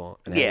with people.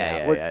 And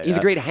he's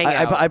a great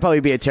hangout. I'd probably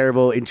be a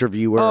terrible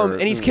interviewer.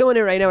 And he's killing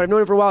it right now. I've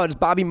known him for a while. It's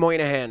Bobby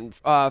Moynihan,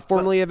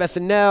 formerly of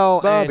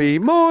SNL. Bobby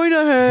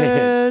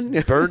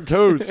Moynihan. Burnt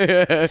toast.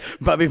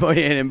 Bobby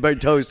Moynihan and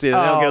burnt toast. Yeah,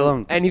 they don't get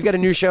along. And he's got a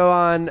new show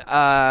on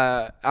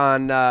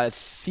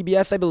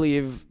CBS, I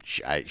believe.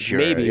 Sure,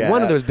 maybe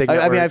one of those big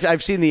networks. I mean,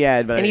 I've seen the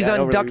ad, but and he's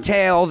on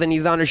DuckTales, and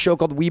he's on a show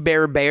called We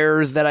Bear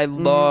Bears that I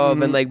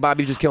love, and like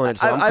Bobby's just killing it.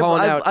 So I'm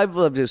calling out. I've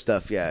loved his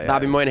stuff. Yeah,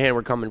 Bobby Moynihan,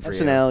 we're coming for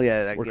SNL,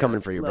 you. We're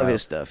coming for you, bro. Love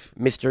his stuff.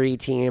 Mystery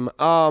Team.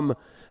 And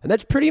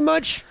that's pretty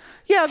much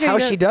how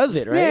she does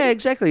it, right? Yeah,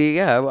 exactly.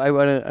 Yeah, I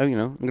want to.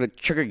 I'm gonna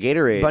chuck a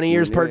Gatorade. Bunny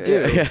Ears Part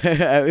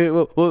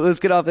 2. Well, let's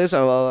get off this.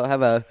 I'll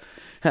have a.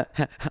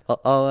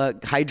 I'll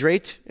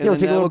hydrate and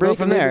take a little break go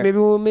from there. Maybe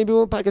we'll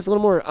podcast a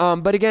little more.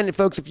 But again,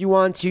 folks, if you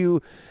want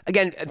to,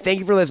 thank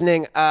you for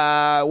listening.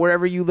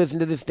 Wherever you listen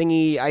to this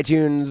thingy,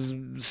 iTunes,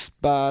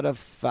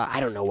 Spotify,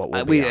 I don't know what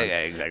we'll be on.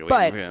 Exactly.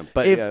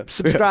 But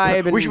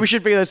subscribe. And, we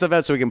should figure that stuff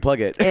out so we can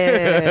plug it.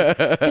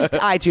 Just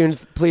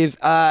iTunes, please.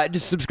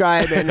 Just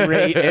subscribe and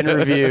rate and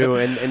review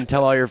and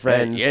tell all your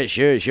friends. Yeah,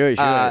 sure.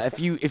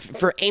 If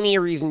for any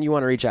reason you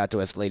want to reach out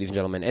to us, ladies and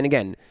gentlemen, and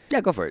again,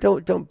 go for it.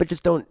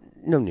 Don't.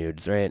 No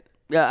nudes, right?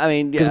 Yeah, I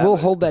mean, because we'll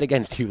hold that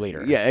against you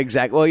later. Yeah,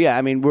 exactly. Well, yeah,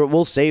 I mean,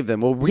 we'll save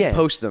them. We'll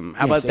repost them.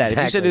 How about that? Exactly.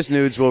 If you send us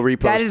nudes, we'll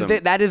repost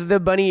them. That is the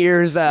Bunny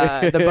Ears.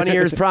 The Bunny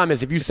Ears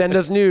promise. If you send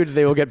us nudes,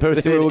 they will get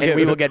posted, and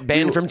we will get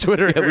banned from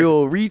Twitter. Yeah, we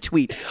will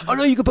retweet. Oh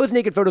no, you can post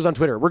naked photos on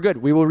Twitter. We're good.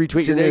 We will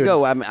retweet your nudes. There you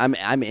go.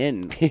 I'm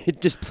in.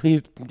 Just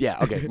please,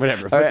 okay,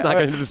 whatever. Let's not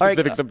get into the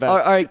specifics of that. All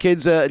right,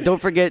 kids. Don't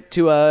forget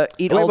to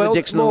eat all the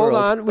dicks in the world.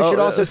 Hold on. We should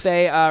also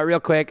say real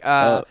quick.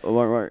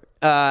 What?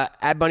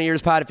 At Bunny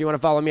Ears Pod, if you want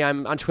to follow me,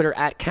 I'm on Twitter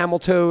at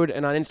CamelToad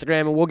and on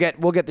Instagram, and we'll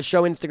get the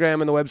show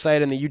Instagram and the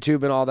website and the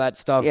YouTube and all that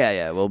stuff.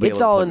 Yeah, we'll be.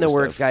 It's all in the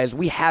works, guys.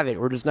 We have it.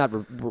 We're just not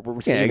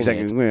receiving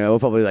exactly. it. We'll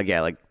probably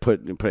put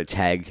a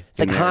tag.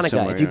 It's like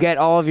Hanukkah. If you get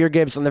all of your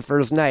gifts on the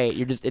first night,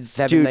 it's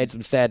 7 nights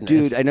of sadness.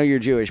 Dude, I know you're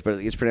Jewish, but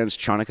it's pronounced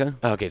Chanukah.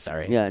 Okay,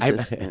 sorry. Yeah,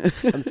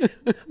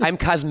 I'm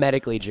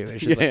cosmetically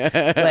Jewish.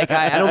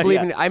 I don't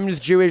believe in. I'm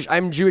just Jewish.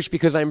 I'm Jewish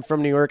because I'm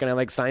from New York and I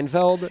like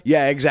Seinfeld.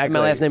 Yeah, exactly. My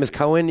last name is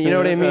Cohen. You know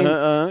what I mean?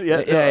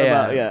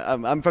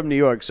 I'm from New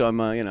York, so I'm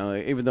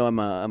even though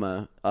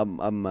I'm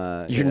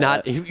you're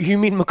not. You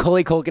mean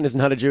Macaulay Culkin is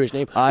not a Jewish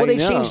name? Well, they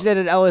changed it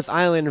at Ellis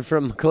Island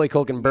from Macaulay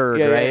Culkin Bird,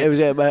 right?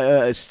 It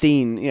was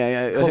Steen.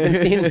 Yeah.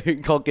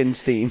 Culkin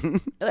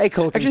Culkin. I like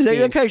Culkin. Actually,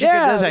 that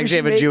does actually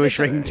have a Jewish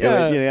ring to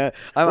it. Yeah.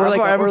 I'm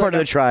part of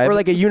the tribe. Or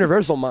like a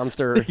Universal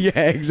monster.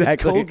 Yeah,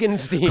 exactly.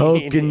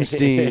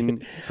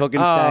 Culkinstein.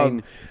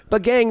 Culkinstein.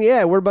 But gang,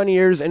 we're Bunny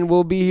Ears, and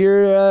we'll be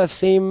here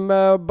same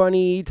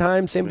bunny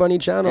time, same bunny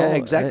channel. Yeah,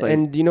 exactly.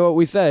 And you know what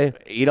we say?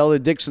 Eat all the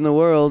dicks in the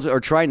world, or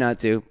try not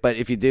to. But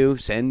if you do,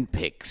 send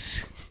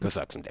pics. Go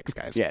suck some dicks,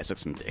 guys. Yeah, suck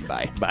some dick.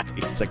 Bye.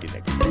 Suck your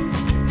dick.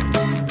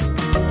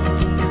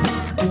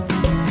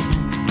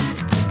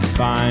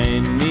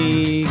 Find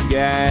me,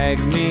 gag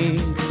me,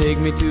 take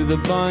me to the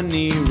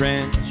bunny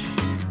ranch.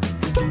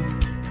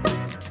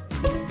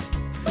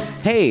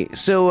 Hey,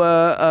 so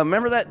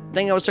remember that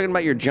thing I was talking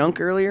about your junk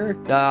earlier?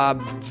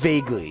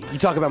 Vaguely. You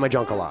talk about my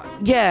junk a lot.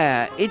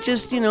 Yeah, it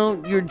just,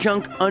 your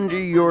junk under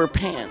your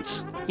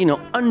pants.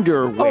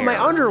 Underwear. Oh, my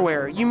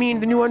underwear. You mean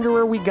the new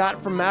underwear we got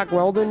from Mack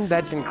Weldon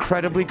that's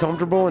incredibly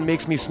comfortable and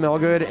makes me smell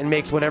good and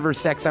makes whatever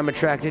sex I'm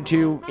attracted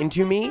to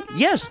into me?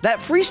 Yes,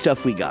 that free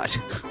stuff we got.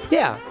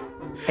 Yeah.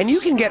 And you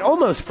can get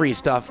almost free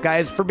stuff,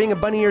 guys, for being a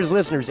Bunny Ears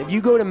listeners. If you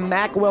go to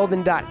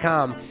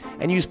MackWeldon.com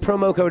and use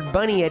promo code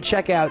BUNNY at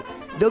checkout,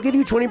 they'll give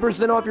you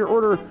 20% off your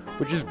order,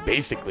 which is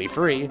basically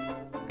free.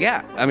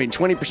 Yeah, I mean,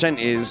 20%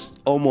 is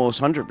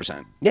almost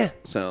 100%. Yeah,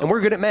 and we're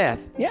good at math.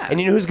 Yeah. And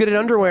you know who's good at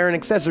underwear and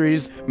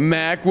accessories?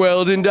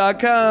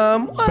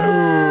 MackWeldon.com.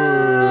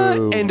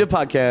 End of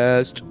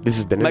podcast. This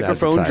has been an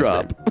microphone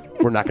drop.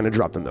 We're not going to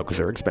drop them, though, because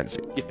they're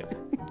expensive. Yeah.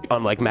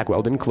 Unlike Mack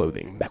Weldon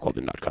clothing,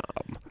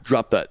 MackWeldon.com.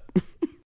 Drop that.